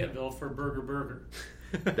you to Fayetteville for Burger.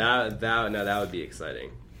 That would be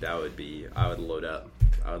exciting. I would load up.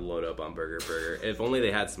 I would load up on Burger. If only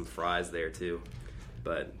they had some fries there too.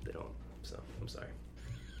 But they don't, so I'm sorry.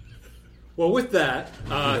 Well, with that,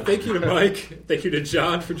 thank you to Mike. Thank you to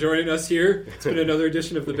John for joining us here. It's been another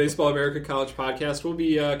edition of the Baseball America College Podcast. We'll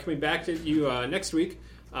be coming back to you next week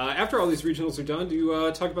after all these regionals are done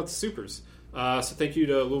to talk about the Supers. So thank you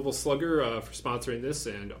to Louisville Slugger for sponsoring this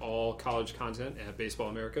and all college content at Baseball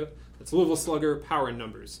America. That's Louisville Slugger, Power in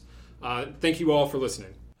Numbers. Thank you all for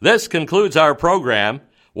listening. This concludes our program.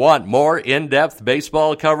 Want more in-depth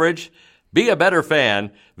baseball coverage? Be a better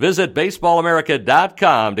fan. Visit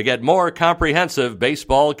BaseballAmerica.com to get more comprehensive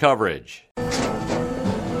baseball coverage.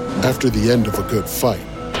 After the end of a good fight,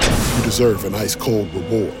 you deserve an ice-cold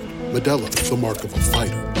reward. Modelo is the mark of a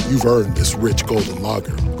fighter. You've earned this rich golden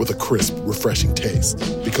lager with a crisp, refreshing taste.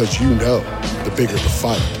 Because you know, the bigger the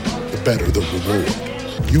fight, the better the reward.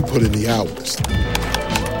 You put in the hours,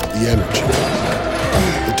 the energy,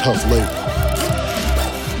 the tough labor.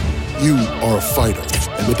 You are a fighter,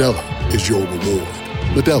 and Modelo is your reward.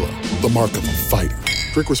 Modelo, the mark of a fighter.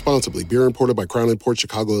 Drink responsibly. Beer imported by Crown Imports,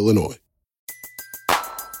 Chicago, Illinois.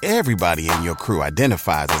 Everybody in your crew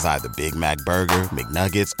identifies as either Big Mac Burger,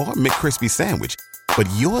 McNuggets, or McCrispy Sandwich. But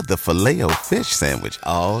you're the Filet-O-Fish Sandwich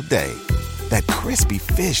all day. That crispy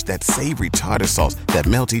fish, that savory tartar sauce, that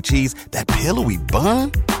melty cheese, that pillowy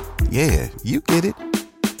bun. Yeah, you get it.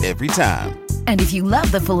 Every time. And if you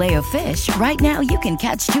love the Filet-O-Fish, right now you can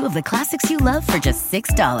catch 2 of the classics you love for just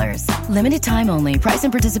 $6. Limited time only. Price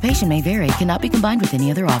and participation may vary. Cannot be combined with any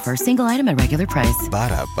other offer. Single item at regular price.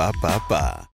 Ba-da-ba-ba-ba.